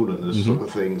in the wilderness sort of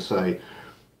thing, so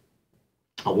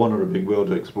I wanted a big world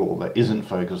to explore that isn't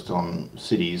focused on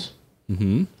cities.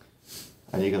 Mm-hmm.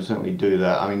 And you can certainly do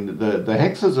that. I mean, the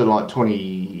hexes are like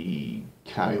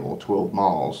 20k or 12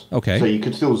 miles. Okay. So you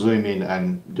could still zoom in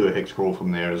and do a hex crawl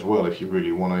from there as well if you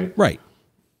really want to. Right.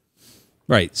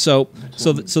 Right. So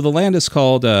the land is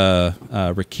called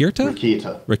Rikirta?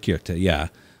 Rikirta, yeah.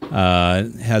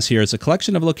 Has here as a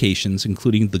collection of locations,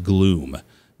 including the Gloom,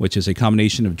 which is a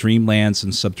combination of dreamlands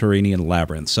and subterranean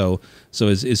labyrinths. So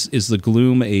is the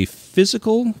Gloom a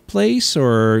physical place,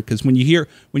 or because when you hear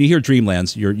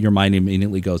dreamlands, your mind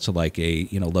immediately goes to like a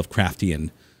Lovecraftian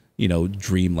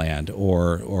dreamland,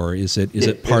 or is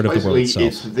it part of the world itself?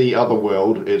 It's the other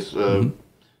world. It's a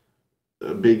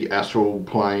big astral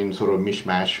plane sort of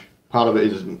mishmash. Part of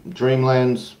it is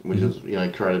dreamlands, which is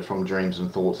created from dreams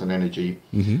and thoughts and energy,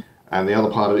 and the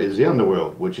other part of it is the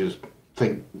underworld, which is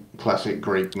think classic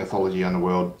Greek mythology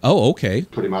underworld. Oh, okay.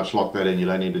 Pretty much lock that in. You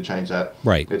don't need to change that.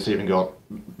 Right. It's even got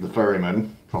the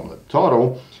ferryman from the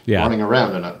title running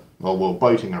around in it. Well,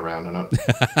 boating around in it.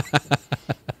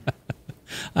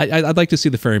 I'd like to see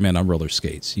the ferryman on roller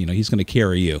skates. He's going to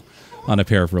carry you on a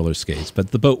pair of roller skates,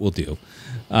 but the boat will do.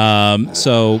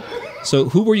 So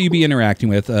who will you be interacting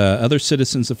with? Other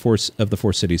citizens of the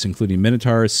four cities, including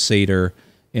Minotaurs, Satyr,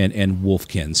 and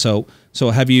Wolfkin.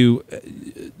 So have you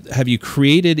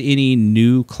created any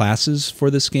new classes for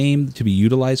this game to be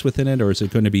utilized within it, or is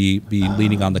it going to be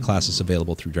leaning on the classes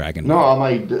available through Dragonbane? No,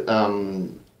 I made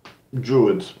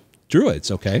druids.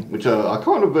 Druids, okay. Which are a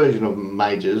kind of version of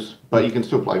mages, but you can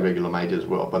still play regular mages as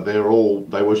well. But they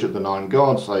worship the 9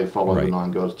 gods. They follow the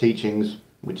 9 gods' teachings,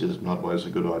 which is not always a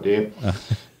good idea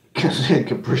because they're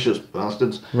capricious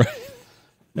bastards. Right.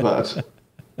 But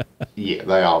yeah,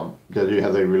 they do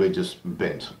have their religious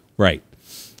bent. Right.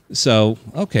 So,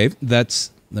 okay,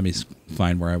 let me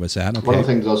find where I was at. Okay. One of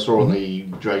the things I saw on the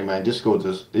Dragonbane Discord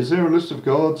is there a list of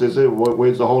gods?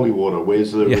 Where's the holy water?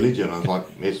 Where's the religion? I was like,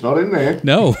 it's not in there.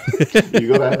 No. You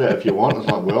got to add that if you want. It's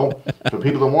like, well, for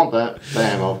people that want that,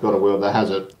 bam, I've got a world that has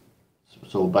it.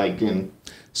 It's all baked in.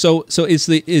 So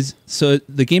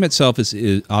the game itself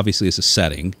is obviously a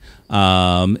setting.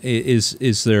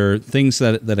 Is there things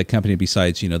that accompany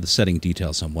besides the setting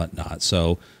details and whatnot?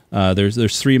 So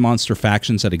there's 3 monster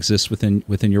factions that exist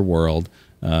within your world.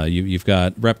 You've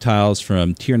got reptiles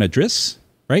from Tir na Dris,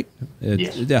 right?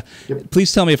 Yes. Yeah. Yep.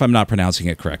 Please tell me if I'm not pronouncing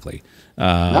it correctly. No,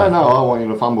 I want you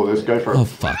to fumble this. Go for it. Oh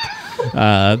fuck.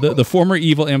 The former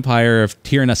evil empire of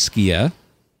Tir na Skia.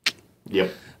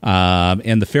 Yep.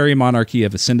 And the fairy monarchy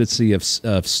of Ascendancy of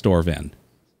Storven.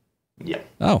 Yeah.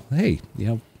 Oh, hey,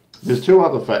 There's 2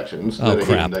 other factions that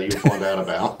you'll find out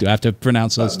about. Do I have to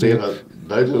pronounce those 2?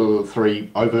 Those are the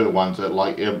 3 overt ones that,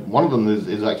 one of them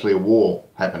is actually a war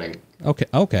happening. Okay.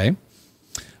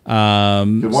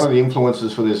 One of the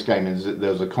influences for this game is that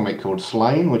there's a comic called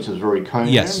Slain, which is very Conan.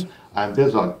 Yes. And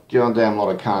there's a goddamn lot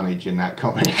of carnage in that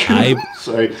comic.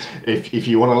 So if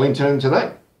you want to link into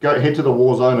that, go head to the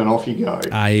war zone and off you go.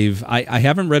 I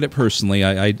haven't read it personally.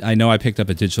 I know I picked up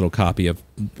a digital copy of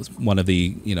one of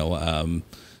the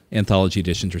anthology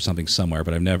editions or something somewhere,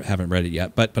 but haven't read it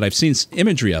yet. But I've seen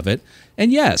imagery of it,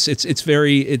 and yes, it's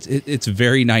very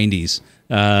 90s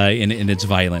in its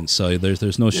violence. So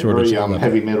there's no shortage of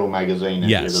heavy metal magazine.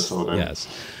 Yes, yes.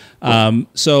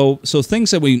 So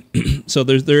things that we so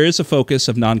there is a focus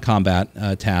of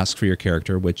non-combat tasks for your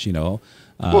character, which well,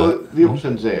 the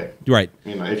option's there. Right.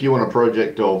 If you want a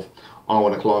project of, I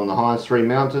want to climb the highest 3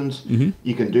 mountains,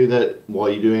 you can do that while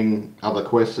you're doing other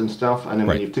quests and stuff, and then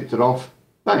when you've ticked it off,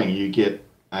 bang, you get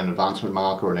an advancement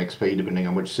mark or an XP, depending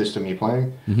on which system you're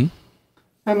playing.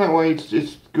 And that way,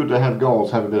 it's good to have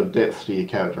goals, have a bit of depth to your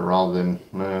character, rather than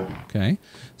okay.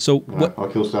 So I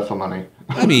kill stuff for money.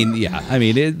 I mean, yeah. I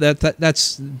mean,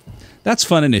 that's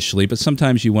fun initially, but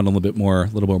sometimes you want a little bit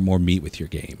more meat with your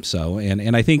game. So,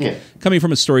 and I think coming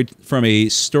from a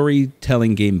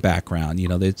storytelling game background,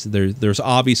 there's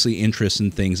obviously interest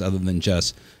in things other than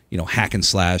just hack and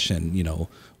slash and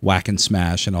whack and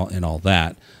smash and all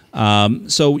that.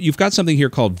 So you've got something here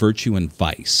called virtue and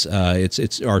vice.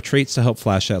 It's our traits to help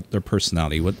flash out their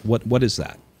personality. What is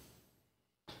that?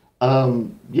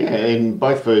 In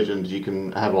both versions, you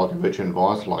can have like a virtue and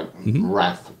vice, like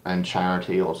wrath and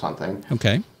charity or something.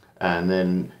 Okay. And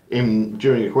then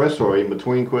during a quest or in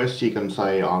between quests, you can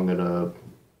say, I'm going to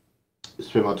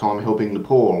spend my time helping the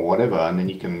poor or whatever, and then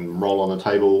you can roll on the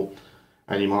table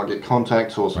and you might get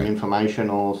contacts or some information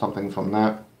or something from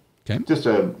that. Okay.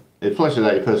 It fleshes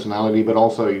out your personality, but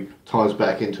also ties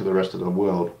back into the rest of the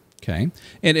world. Okay.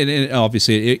 And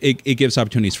obviously, it gives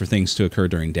opportunities for things to occur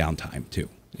during downtime, too.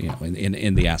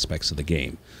 In the aspects of the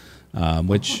game,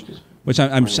 which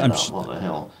I'm what the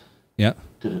hell? Yeah.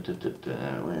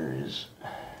 Where is?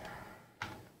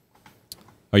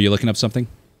 Are you looking up something?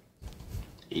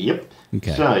 Yep.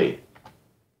 Okay. So,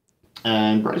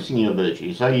 embracing your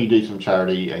virtue. Say you do some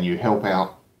charity and you help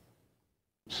out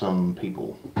some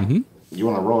people. You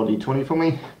want to roll a d20 for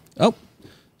me? Oh,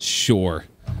 sure.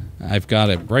 I've got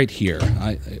it right here.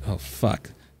 Oh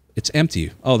fuck, it's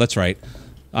empty. Oh, that's right.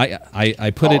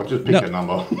 I put it. Just pick a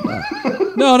number.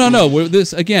 No.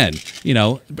 This again.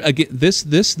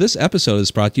 This episode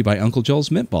is brought to you by Uncle Joel's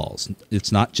Mint Balls.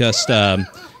 It's not just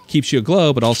keeps you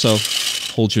aglow, but also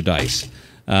holds your dice.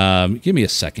 Give me a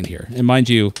second here, and mind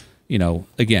you,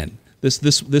 again,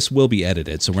 this will be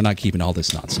edited, so we're not keeping all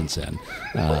this nonsense in.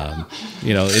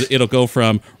 It'll go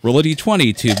from roll a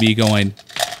d20 to me going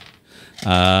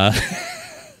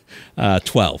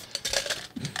 12.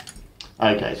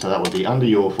 Okay, so that would be under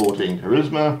your 14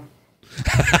 charisma.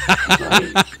 So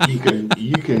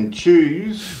you can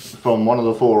choose from one of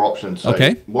the 4 options. So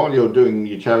while you're doing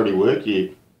your charity work,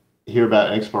 you hear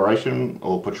about exploration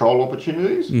or patrol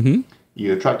opportunities.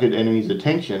 You attracted enemies'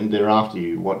 attention. They're after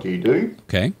you. What do you do?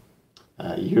 Okay.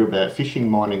 You hear about fishing,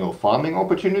 mining, or farming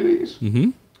opportunities.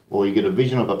 Or you get a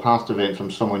vision of a past event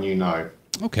from someone you know.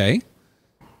 Okay.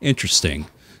 Interesting.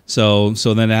 So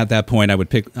then at that point, I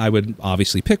would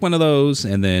obviously pick one of those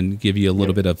and then give you a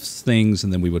little bit of things,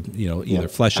 and then we would either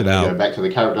flesh it out. Go back to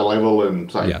the character level and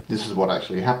say, this is what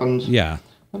actually happens. Yeah.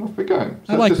 And off we go.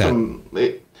 So I like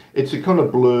that. It's to kind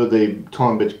of blur the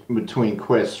time between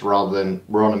quests rather than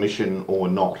we're on a mission or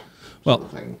not. Well,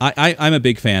 I'm a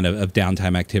big fan of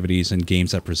downtime activities and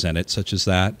games that present it, such as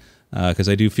that, because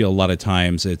I do feel a lot of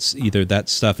times it's either that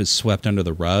stuff is swept under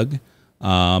the rug,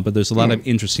 but there's a lot of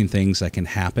interesting things that can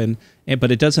happen.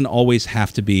 But it doesn't always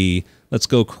have to be, let's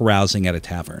go carousing at a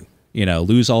tavern.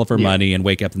 Lose all of our money and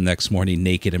wake up the next morning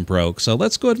naked and broke. So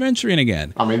let's go adventuring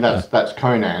again. I mean, that's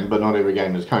Conan, but not every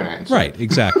game is Conan. So. Right,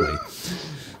 exactly.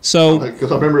 So,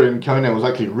 because I remember in Conan was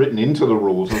actually written into the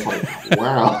rules. I was like,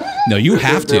 wow. No, you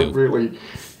have to. Really,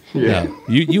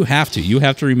 you have to. You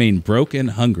have to remain broke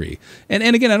and hungry. And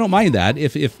again, I don't mind that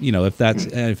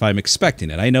if I'm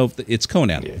expecting it. I know if it's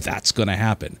Conan, that's going to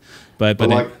happen. But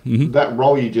that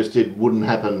role you just did wouldn't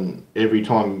happen every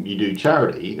time you do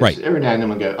charity. It's every now and then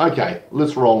we go, okay,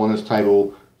 let's roll on this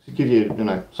table to give you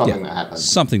something that happens.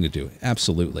 Something to do.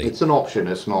 Absolutely. It's an option.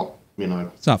 It's not.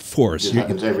 It's not forced. It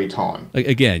happens every time.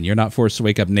 Again, you're not forced to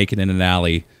wake up naked in an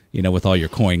alley, with all your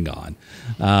coin gone.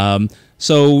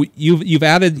 So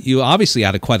you obviously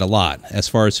added quite a lot as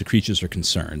far as the creatures are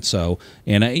concerned. So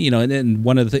and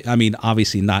one of the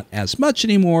obviously not as much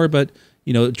anymore, but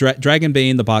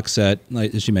Dragonbane, the box set,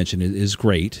 as you mentioned, is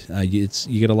great. You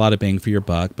get a lot of bang for your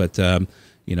buck, but there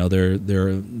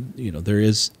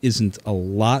isn't a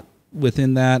lot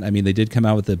within that. They did come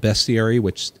out with the bestiary,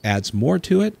 which adds more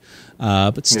to it,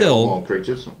 but still, more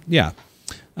creatures. Yeah.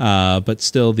 But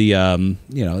still, the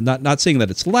not saying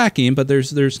that it's lacking, but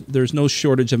there's no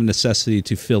shortage of necessity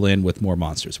to fill in with more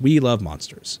monsters. We love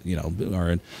monsters,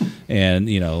 and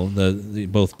the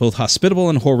both hospitable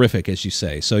and horrific, as you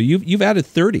say. So you've added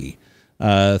 30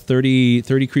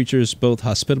 creatures, both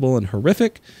hospitable and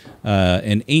horrific,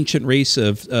 an ancient race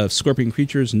of scorpion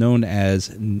creatures known as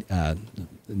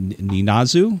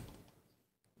Ninazu.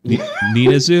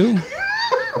 Ninazu.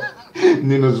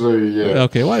 Ninazu, yeah.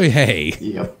 Okay, well, hey.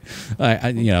 Yep.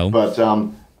 But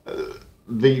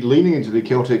the leaning into the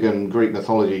Celtic and Greek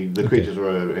mythology, the creatures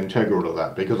are integral to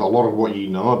that, because a lot of what you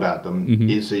know about them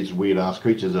is these weird ass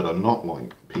creatures that are not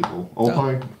like people,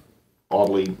 although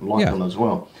oddly like them as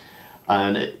well.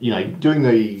 And doing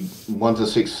the 1 to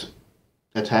 6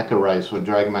 attack arrays for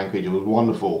Dragonbane creature was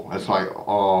wonderful. It's like,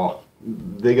 oh,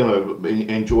 they're gonna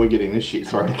enjoy getting this shit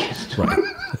thrown against them. Right.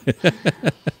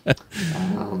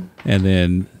 And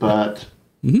then, but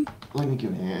let me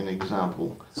give you an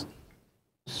example.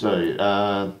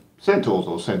 So, centaurs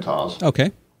or centaurs.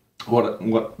 Okay.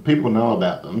 What people know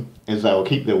about them is they will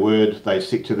keep their word. They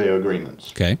stick to their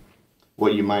agreements. Okay.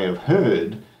 What you may have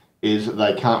heard is that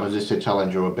they can't resist a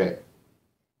challenge or a bet.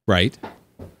 Right.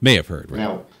 May have heard. Right.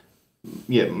 Now,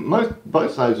 yeah,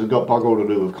 both those have got bug all to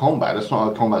do with combat. It's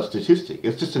not a combat statistic.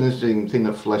 It's just an interesting thing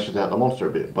that fleshes out the monster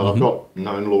a bit. But I've got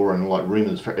known lore and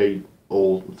rumors for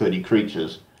all 30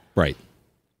 creatures. Right.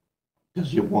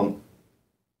 Because you want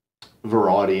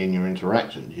variety in your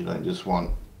interactions. You don't just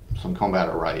want some combat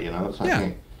array. It's like,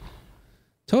 yeah.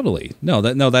 Totally.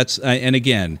 That's and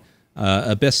again,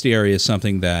 a bestiary is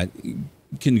something that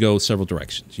can go several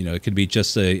directions. It could be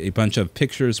just a bunch of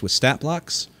pictures with stat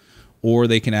blocks, or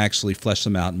they can actually flesh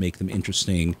them out and make them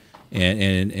interesting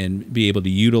and be able to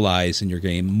utilize in your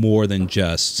game more than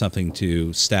just something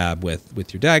to stab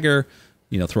with your dagger,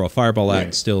 throw a fireball at,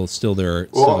 and still there.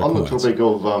 Well, on the topic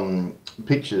of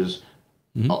pictures,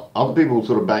 other people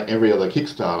sort of back every other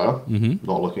Kickstarter,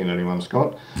 not looking at anyone,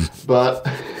 Scott, but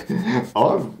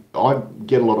I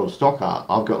get a lot of stock art.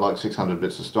 I've got like 600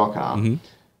 bits of stock art,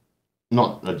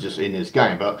 not just in this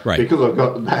game, but because I've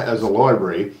got that as a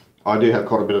library, I do have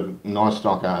quite a bit of nice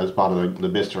stock art as part of the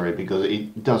bestiary, because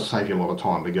it does save you a lot of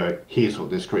time to go, here's what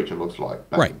this creature looks like.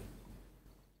 Right.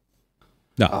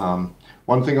 No.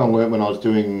 One thing I learned when I was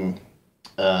doing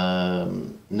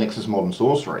Nexus Modern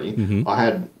Sorcery, I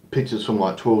had pictures from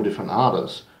like 12 different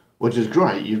artists, which is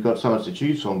great. You've got so much to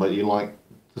choose from, but the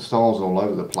styles all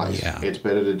over the place. Yeah. It's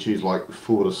better to choose like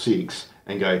 4 to 6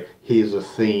 and go, here's a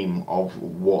theme of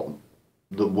what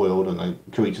the world and the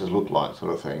creatures look like,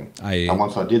 sort of thing. And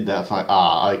once I did that, it's like,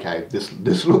 okay,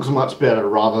 this looks much better,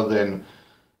 rather than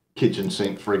kitchen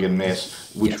sink friggin'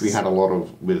 mess, which we had a lot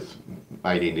of with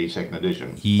AD&D second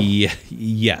edition. Yeah,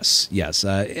 yes.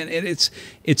 And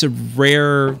it's a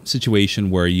rare situation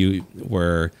where you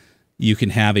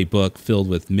can have a book filled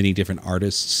with many different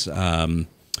artists'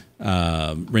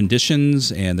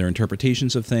 renditions and their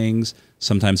interpretations of things.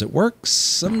 Sometimes it works,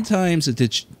 sometimes it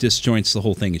disjoints the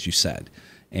whole thing, as you said.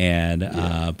 And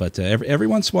but every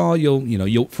once in a while,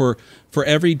 you'll for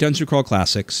every Dungeon Crawl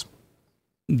Classics,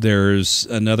 there's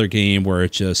another game where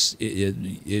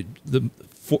the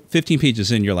 15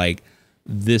 pages in, you're like,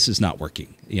 this is not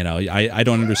working. I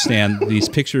don't understand. These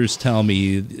pictures tell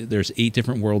me there's 8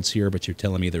 different worlds here, but you're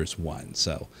telling me there's one.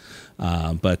 So,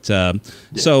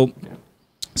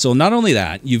 so not only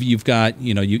that, you've got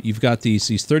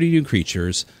these 30 new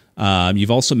creatures.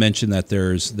 You've also mentioned that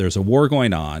there's a war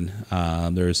going on.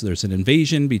 There's an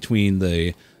invasion between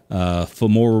the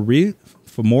Fomori.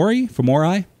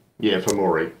 Yeah,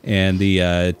 Fomori. And the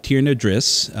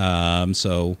Tirnadris.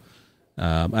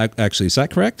 Actually, is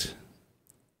that correct?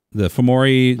 The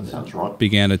Fomori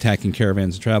began attacking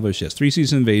caravans and travelers. Yes, 3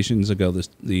 season invasions ago,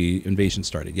 the invasion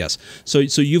started. Yes, so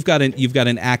you've got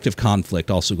an active conflict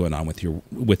also going on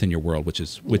within your world,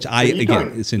 it's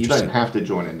interesting. You don't have to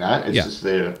join in that. It's just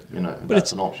there, but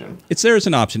that's an option. It's there as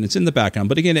an option. It's in the background,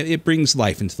 but again, it brings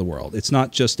life into the world. It's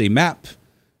not just a map,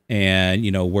 and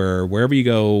wherever you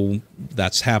go,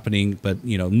 that's happening. But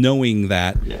knowing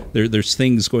that there's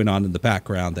things going on in the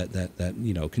background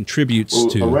that contributes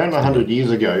to. Around 100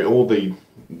 years ago, all the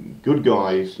good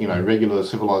guys, regular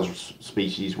civilized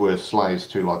species, were slaves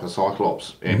to like a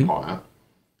Cyclops empire,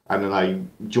 and then they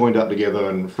joined up together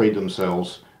and freed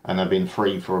themselves, and they've been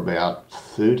free for about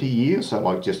 30 years, so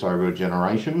like just over a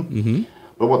generation.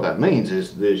 But what that means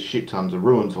is there's shit tons of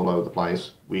ruins all over the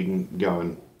place. We can go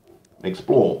and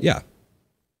explore. Yeah.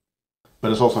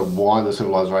 But it's also why the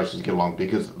civilizations get along,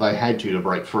 because they had to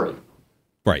break free.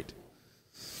 Right.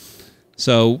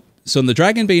 So in the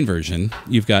Dragonbane version,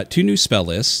 you've got 2 new spell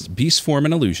lists, Beast Form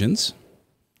and Illusions.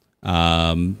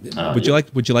 Would you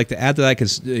like to add to that?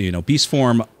 Because beast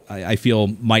form, I feel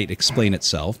might explain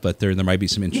itself, but there might be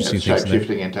some interesting things.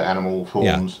 Shape-shifting into animal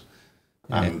forms,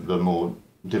 and the more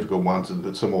difficult ones,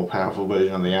 it's a more powerful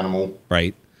version of the animal.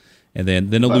 Right. And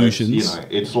then illusions.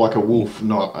 It's like a wolf,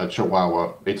 not a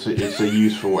chihuahua. It's a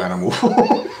useful animal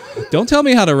form. Don't tell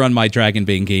me how to run my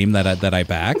Dragonbane game that I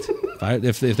backed.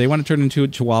 If they want to turn into a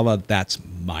chihuahua, that's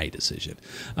my decision.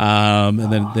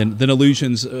 And then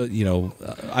illusions.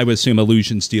 I would assume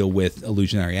illusions deal with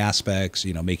illusionary aspects.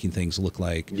 Making things look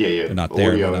like they're not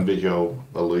there. Audio and visual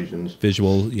illusions.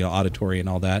 Visual, auditory, and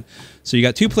all that. So you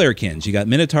got 2 player kins. You got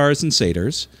minotaurs and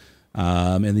satyrs.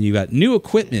 And then you got new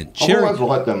equipment. I've always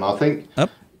liked them. I think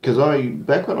because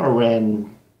back when I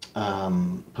ran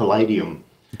Palladium,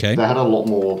 they had a lot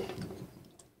more.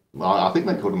 I think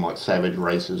they called them like savage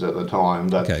races at the time.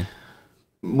 But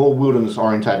more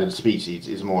wilderness-orientated species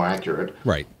is more accurate.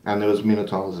 Right. And there was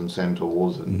minotaurs and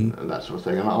centaurs and that sort of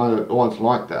thing. And I always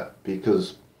liked that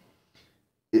because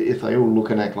if they all look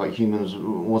and act like humans,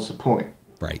 what's the point?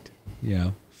 Right.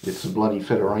 Yeah. It's a bloody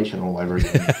Federation all over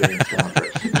again.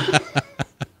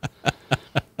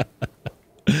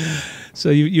 So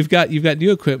you've got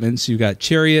new equipments. You've got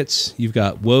chariots. You've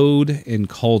got woad and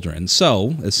cauldron.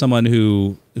 So, as someone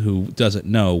who doesn't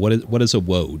know, what is a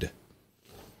woad?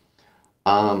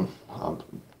 I'm going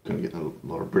to get a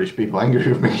lot of British people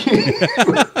angry with me.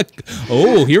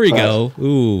 Oh, here we go.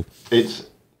 Ooh. It's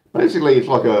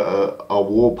like a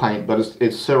war paint, but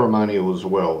it's ceremonial as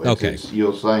well.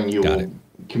 You're saying you're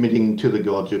committing to the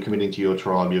gods. You're committing to your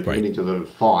tribe. You're committing to the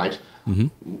fight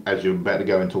as you're about to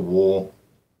go into war.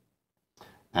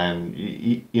 And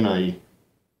you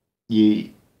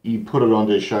put it on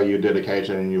to show your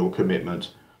dedication and your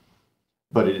commitment,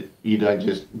 but you don't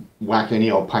just whack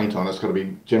any old paint on. It's got to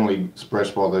be generally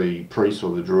expressed by the priests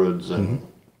or the druids, and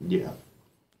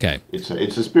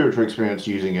it's a spiritual experience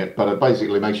using it. But it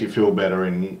basically makes you feel better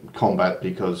in combat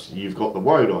because you've got the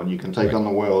woad on. You can take on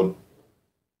the world.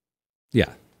 Yeah.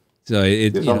 So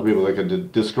there's other people that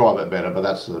can describe it better, but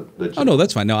that's the oh no,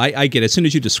 that's fine. No, I get it. As soon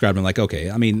as you describe it, I'm like,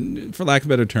 okay. I mean, for lack of a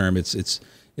better term, it's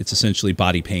essentially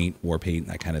body paint, war paint,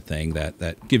 that kind of thing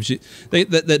that gives you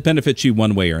that benefits you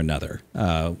one way or another.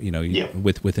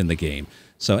 Within the game.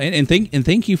 So and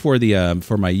thank you for the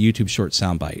for my YouTube short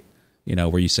soundbite.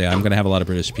 Where you say I'm going to have a lot of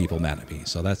British people mad at me.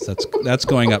 So that's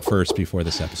going up first before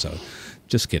this episode.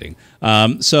 Just kidding.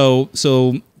 But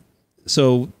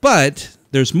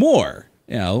there's more.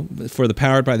 For the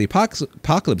Powered by the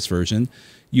Apocalypse version,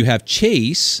 you have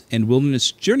Chase and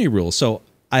Wilderness Journey rules. So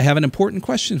I have an important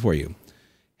question for you.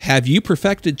 Have you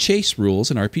perfected Chase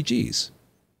rules in RPGs?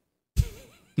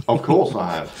 Of course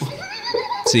I have.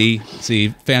 See,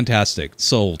 fantastic.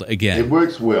 Sold again. It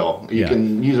works well. You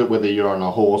can use it whether you're on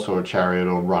a horse or a chariot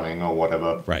or running or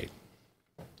whatever. Right.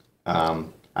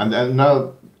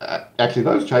 Actually,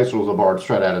 those chase rules are borrowed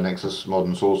straight out of Nexus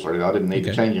Modern Sorcery. I didn't need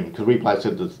to change them because we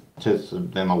tested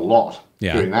them a lot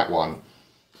during that one.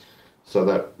 So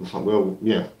I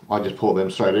just brought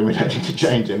them straight in. We don't need to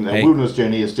change them. The Wilderness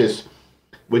Journey is just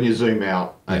when you zoom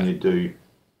out and you do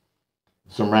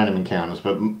some random encounters,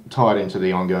 but tied into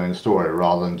the ongoing story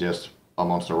rather than just a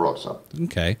monster rocks up.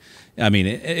 Okay. I mean,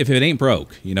 if it ain't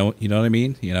broke, you know what I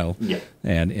mean? Yeah.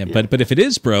 But if it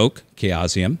is broke,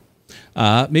 Chaosium,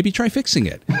 maybe try fixing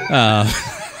it.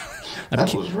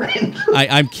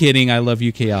 I'm kidding. I love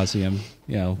you, Chaosium.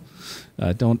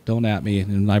 Don't at me,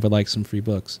 and I would like some free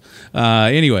books.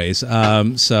 Not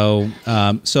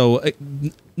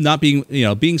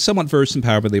being somewhat versed in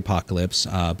Power by the Apocalypse,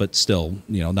 but still,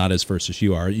 not as versed as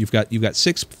you are. You've got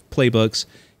 6 playbooks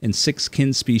and 6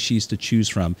 kin species to choose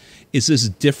from. Is this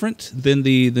different than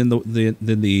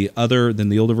the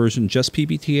older version, just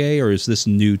PBTA, or is this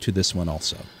new to this one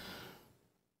also?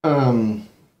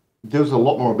 There's a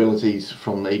lot more abilities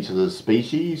from each of the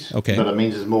species. Okay. But it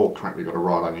means there's more crap you've got to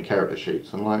write on your character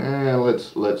sheets. I'm like,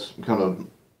 let's kind of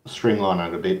streamline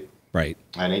it a bit. Right.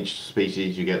 And each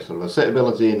species you get sort of a set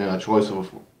ability and then a choice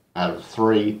out of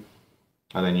 3,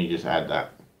 and then you just add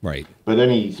that. Right. But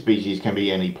any species can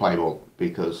be any playbook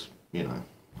because,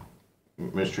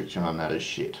 restriction on that is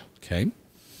shit. Okay.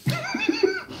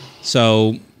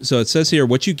 So it says here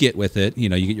what you get with it. You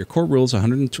get your core rules,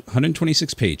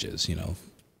 126 pages.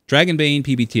 Dragonbane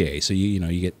PBtA. So you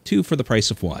get 2 for the price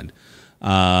of 1.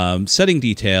 Setting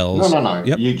details. No.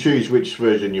 Yep. You choose which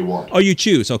version you want. Oh, you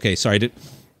choose. Okay, sorry.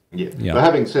 Yeah. But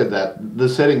having said that, the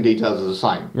setting details are the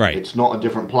same. Right. It's not a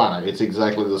different planet. It's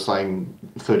exactly the same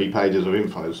 30 pages of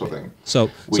info sort of thing.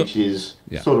 Which is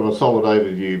sort of a solid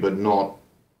overview, but not.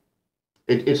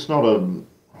 It's not a.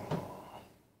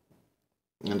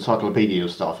 encyclopedia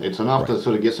stuff. It's enough to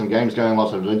sort of get some games going,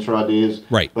 lots of adventure ideas.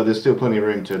 Right. But there's still plenty of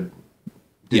room to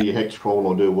do your hex crawl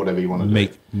or do whatever you want to do.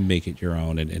 Make it your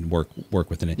own and work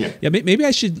within it. Yeah. Yeah. Maybe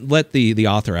I should let the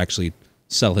author actually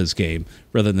sell his game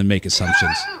rather than make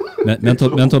assumptions.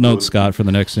 mental note, Scott, for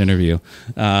the next interview.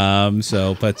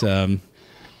 But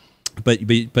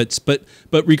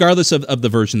regardless of the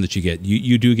version that you get,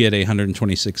 you do get a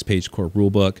 126-page core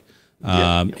rulebook.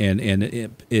 And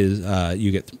it is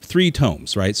you get 3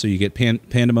 tomes, right? So you get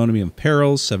Pandemonium of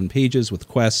Perils, 7 pages with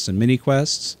quests and mini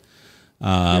quests,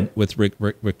 with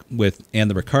and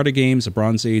the Ricarda games, a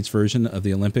Bronze Age version of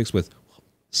the Olympics with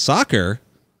soccer.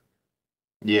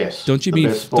 Yes, don't you mean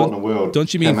best sport in the world?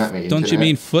 Don't you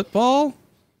mean football?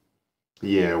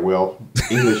 Yeah, well,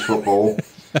 English football.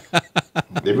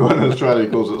 Everyone in Australia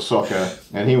calls it soccer,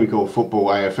 and here we call football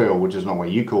AFL, which is not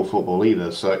what you call football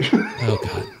either. So, oh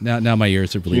god, now my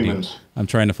ears are bleeding. Humans. I'm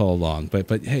trying to follow along, but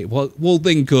hey, well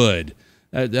then good.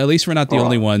 At least we're not the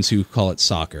only ones who call it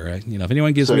soccer. You know, if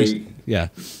anyone gives me, the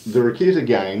Rakita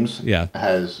Games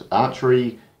has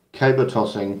archery, caber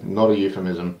tossing, not a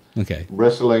euphemism. Okay.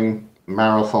 Wrestling,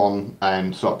 marathon,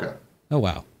 and soccer. Oh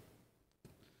wow.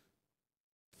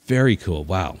 Very cool.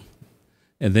 Wow.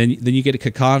 And then you get a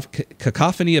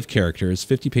cacophony of characters,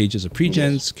 50 pages of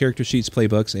pre-gens, character sheets,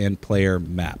 playbooks, and player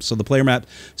maps. So the player map.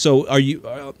 So are you?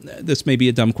 This may be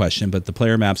a dumb question, but the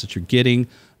player maps that you're getting,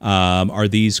 are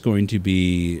these going to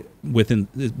be within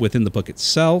the book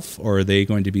itself, or are they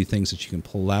going to be things that you can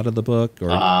pull out of the book?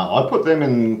 Or I put them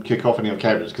in cacophony of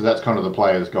characters because that's kind of the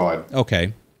player's guide.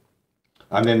 Okay.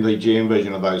 And then the GM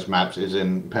version of those maps is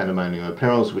in Pandemonium of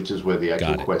Perils, which is where the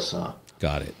actual quests are.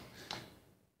 Got it.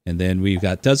 And then we've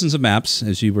got dozens of maps,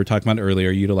 as you were talking about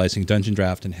earlier, utilizing Dungeon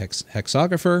Draft and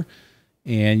Hexographer.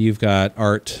 And you've got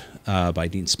art by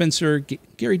Dean Spencer,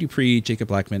 Gary Dupree, Jacob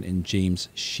Blackman, and James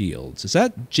Shields. Is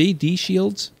that J.D.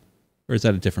 Shields? Or is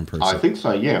that a different person? I think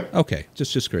so, yeah. Okay,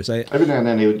 just curious. Every now and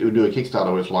then he would do a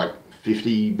Kickstarter with like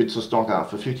 50 bits of stock art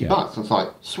for $50. And it's like,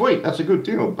 sweet, that's a good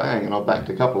deal. Bang, and I backed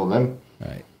a couple of them.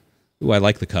 Right. Ooh, I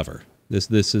like the cover.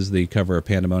 This is the cover of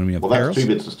Pandemonium of Perils. That's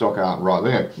 2 bits of stock art right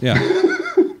there. Yeah.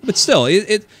 But still,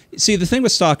 see, the thing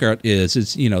with stock art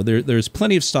is you know there's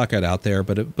plenty of stock art out there,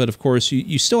 but of course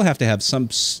you still have to have some,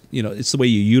 you know, it's the way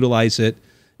you utilize it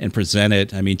and present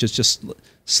it. I mean, just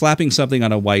slapping something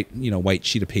on a white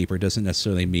sheet of paper doesn't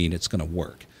necessarily mean it's going to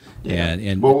work. Yeah.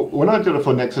 And well, when I did it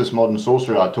for Nexus Modern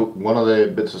Sorcery, I took one of their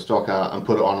bits of stock art and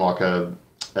put it on like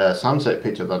a sunset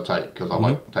picture that I take because I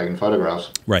like taking photographs.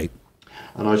 Right.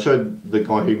 And I showed the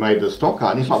guy who made the stock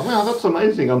art, and he's like, "Wow, that's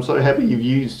amazing! I'm so happy you've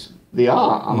used the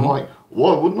art." I'm like,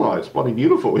 why wouldn't I? It's bloody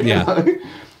beautiful. You know?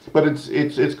 But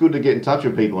it's good to get in touch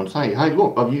with people and say, hey,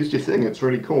 look, I've used your thing. It's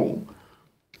really cool.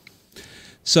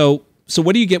 So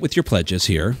what do you get with your pledges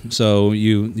here? So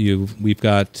we've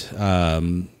got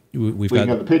the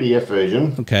PDF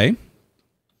version. Okay.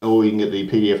 Or you can get the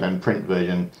PDF and print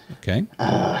version. Okay.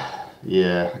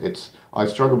 Yeah, I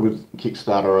struggled with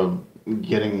Kickstarter of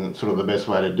getting sort of the best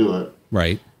way to do it.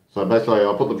 Right. So basically,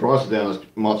 I put the prices down as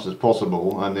much as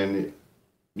possible, and then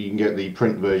you can get the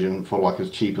print version for like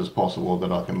as cheap as possible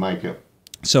that I can make it.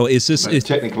 So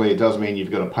technically, it does mean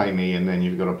you've got to pay me, and then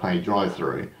you've got to pay Drive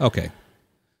Thru. Okay.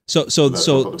 So the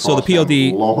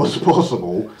PLD low as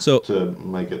possible to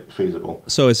make it feasible.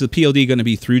 So is the PLD going to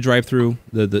be through Drive Thru?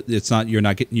 It's not you're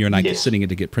not sitting it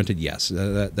to get printed. Yes,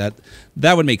 that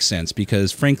would make sense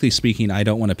because frankly speaking, I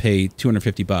don't want to pay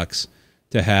 $250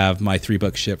 to have my 3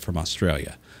 books shipped from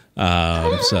Australia.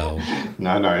 No,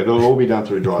 it'll all be done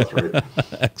through Drive Thru.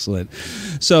 Excellent.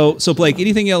 So Blake,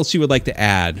 anything else you would like to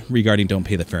add regarding Don't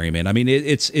Pay the Ferryman? I mean,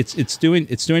 it's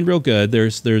doing real good.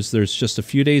 There's just a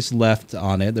few days left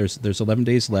on it. There's 11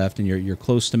 days left, and you're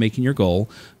close to making your goal,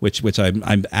 which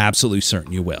I'm absolutely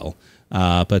certain you will.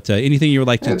 But anything you would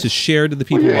like to share to the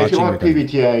people watching? If you like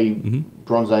PBTA,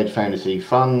 Bronze Age fantasy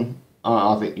fun,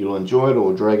 I think you'll enjoy it.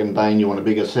 Or Dragonbane, you want a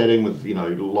bigger setting with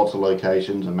lots of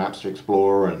locations and maps to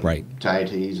explore and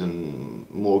deities and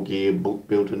more gear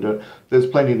built into it. There's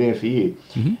plenty there for you.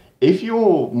 If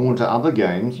you're more into other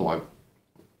games like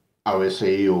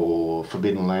OSE or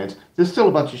Forbidden Lands, there's still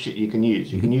a bunch of shit you can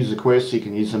use. You can use the quests, you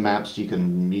can use the maps, you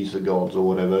can use the gods or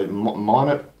whatever. Mine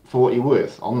it for what you're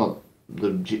worth. I'm not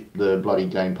the bloody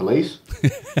game police.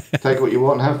 Take what you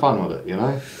want and have fun with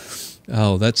it,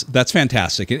 Oh, that's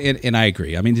fantastic, and I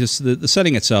agree. I mean, just the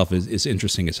setting itself is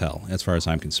interesting as hell, as far as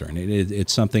I'm concerned.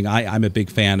 It's something I'm a big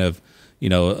fan of,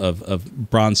 of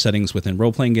bronze settings within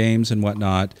role playing games and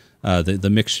whatnot. The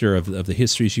mixture of the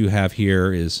histories you have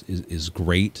here is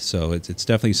great. So it's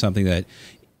definitely something that,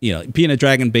 being a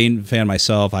Dragonbane fan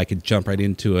myself, I could jump right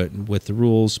into it with the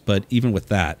rules. But even with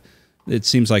that, it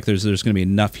seems like there's going to be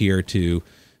enough here to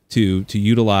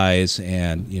utilize,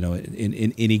 and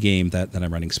in any game that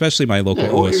I'm running, especially my local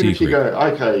OSE even if you group. go,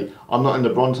 okay, I'm not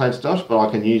into Bronze Age stuff, but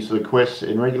I can use the quests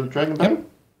in regular Dragonbane.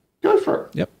 Go for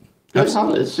it. Yep. Go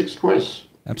hard. It's 6 quests.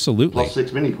 Absolutely. Plus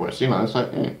 6 mini quests. So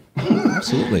yeah.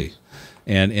 Absolutely.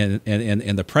 And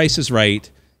the price is right.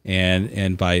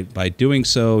 And by doing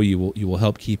so, you will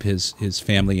help keep his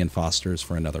family in Foster's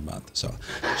for another month. So,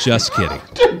 just kidding.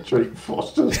 Don't treat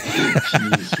Foster's.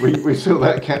 Jeez, we sell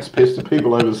that cat's piss to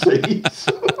people overseas.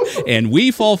 And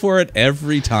we fall for it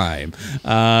every time.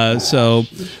 So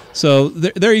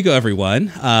there you go,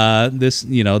 everyone. This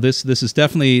is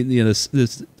definitely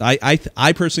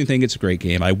I personally think it's a great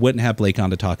game. I wouldn't have Blake on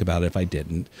to talk about it if I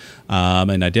didn't.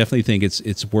 And I definitely think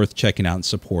it's worth checking out and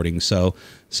supporting. So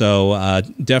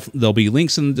there'll be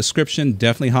links in the description.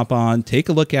 Definitely hop on, take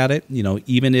a look at it.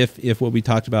 Even if what we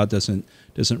talked about doesn't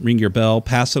ring your bell,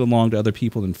 pass it along to other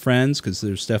people and friends, because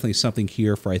there's definitely something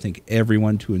here for, I think,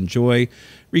 everyone to enjoy,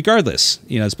 regardless.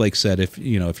 As Blake said, if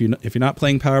you're not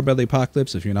playing Powered by the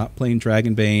Apocalypse, if you're not playing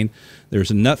Dragonbane,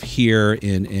 there's enough here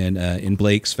in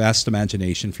Blake's vast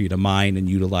imagination for you to mine and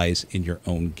utilize in your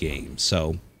own game.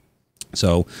 So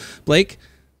Blake,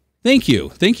 thank you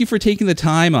for taking the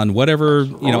time on whatever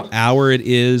hour it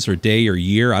is, or day or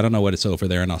year. I don't know what it's over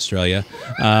there in Australia.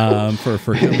 For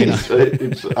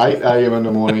it's 8 a.m. in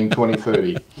the morning,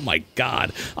 2030. Oh my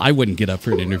God, I wouldn't get up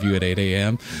for an interview at 8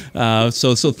 a.m.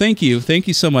 So thank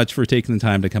you so much for taking the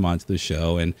time to come onto the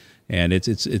show, and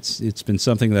it's been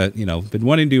something that been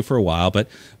wanting to do for a while, but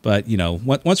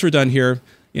once we're done here,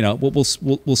 we'll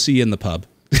see you in the pub.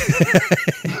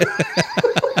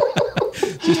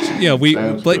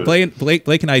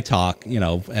 Blake and I talk,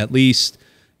 at least,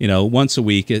 once a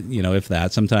week, if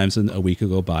that. Sometimes a week will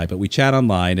go by, but we chat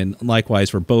online, and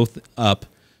likewise, we're both up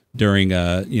during,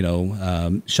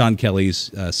 Sean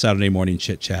Kelly's Saturday morning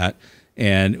chit chat.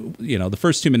 And, the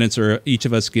first 2 minutes are each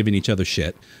of us giving each other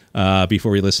shit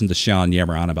before we listen to Sean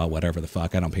yammer on about whatever the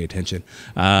fuck. I don't pay attention.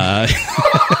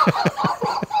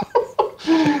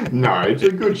 No, it's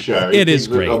a good show. It is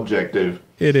great. Objective.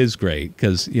 It is great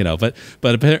because but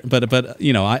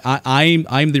I'm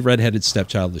the redheaded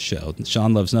stepchild of the show.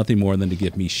 Sean loves nothing more than to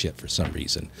give me shit for some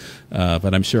reason,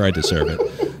 but I'm sure I deserve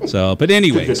it. So, but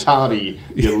anyways, it's tardy.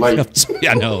 You're late.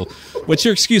 Yeah, no. What's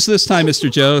your excuse this time,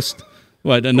 Mr. Jost?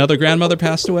 What, another grandmother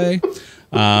passed away?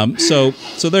 So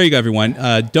there you go, everyone.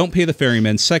 Don't Pay the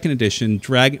Ferryman, 2nd edition,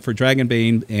 for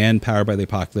Dragonbane and Powered by the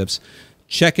Apocalypse.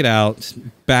 Check it out,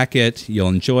 back it. You'll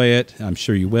enjoy it. I'm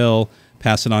sure you will.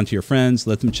 Pass it on to your friends.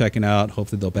 Let them check it out.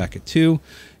 Hopefully they'll back it too.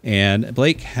 And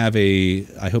Blake,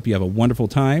 I hope you have a wonderful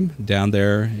time down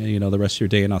there, the rest of your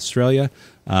day in Australia.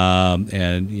 My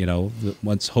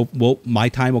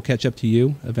time will catch up to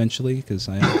you eventually, because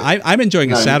I'm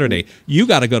enjoying a Saturday. You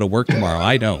got to go to work tomorrow.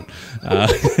 I don't.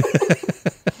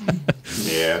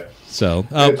 Yeah. So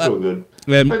it's all good.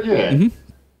 But yeah.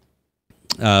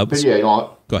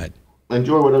 Go ahead.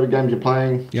 Enjoy whatever games you're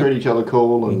playing. Yep. Treat each other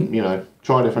cool, and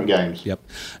try different games. Yep.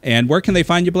 And where can they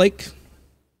find you, Blake?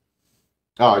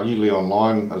 Usually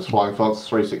online as Flying Fox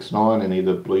 369 and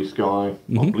either Bluesky or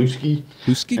Bluesky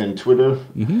and Twitter.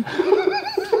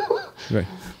 Right.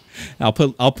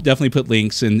 I'll definitely put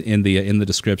links in the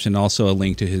description. Also, a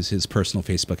link to his personal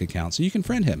Facebook account, so you can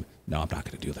friend him. No, I'm not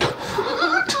going to do that.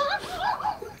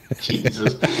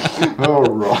 Jesus.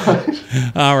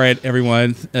 All right,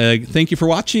 everyone. Thank you for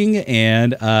watching,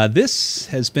 and this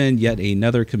has been yet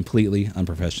another completely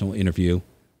unprofessional interview.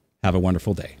 Have a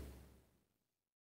wonderful day.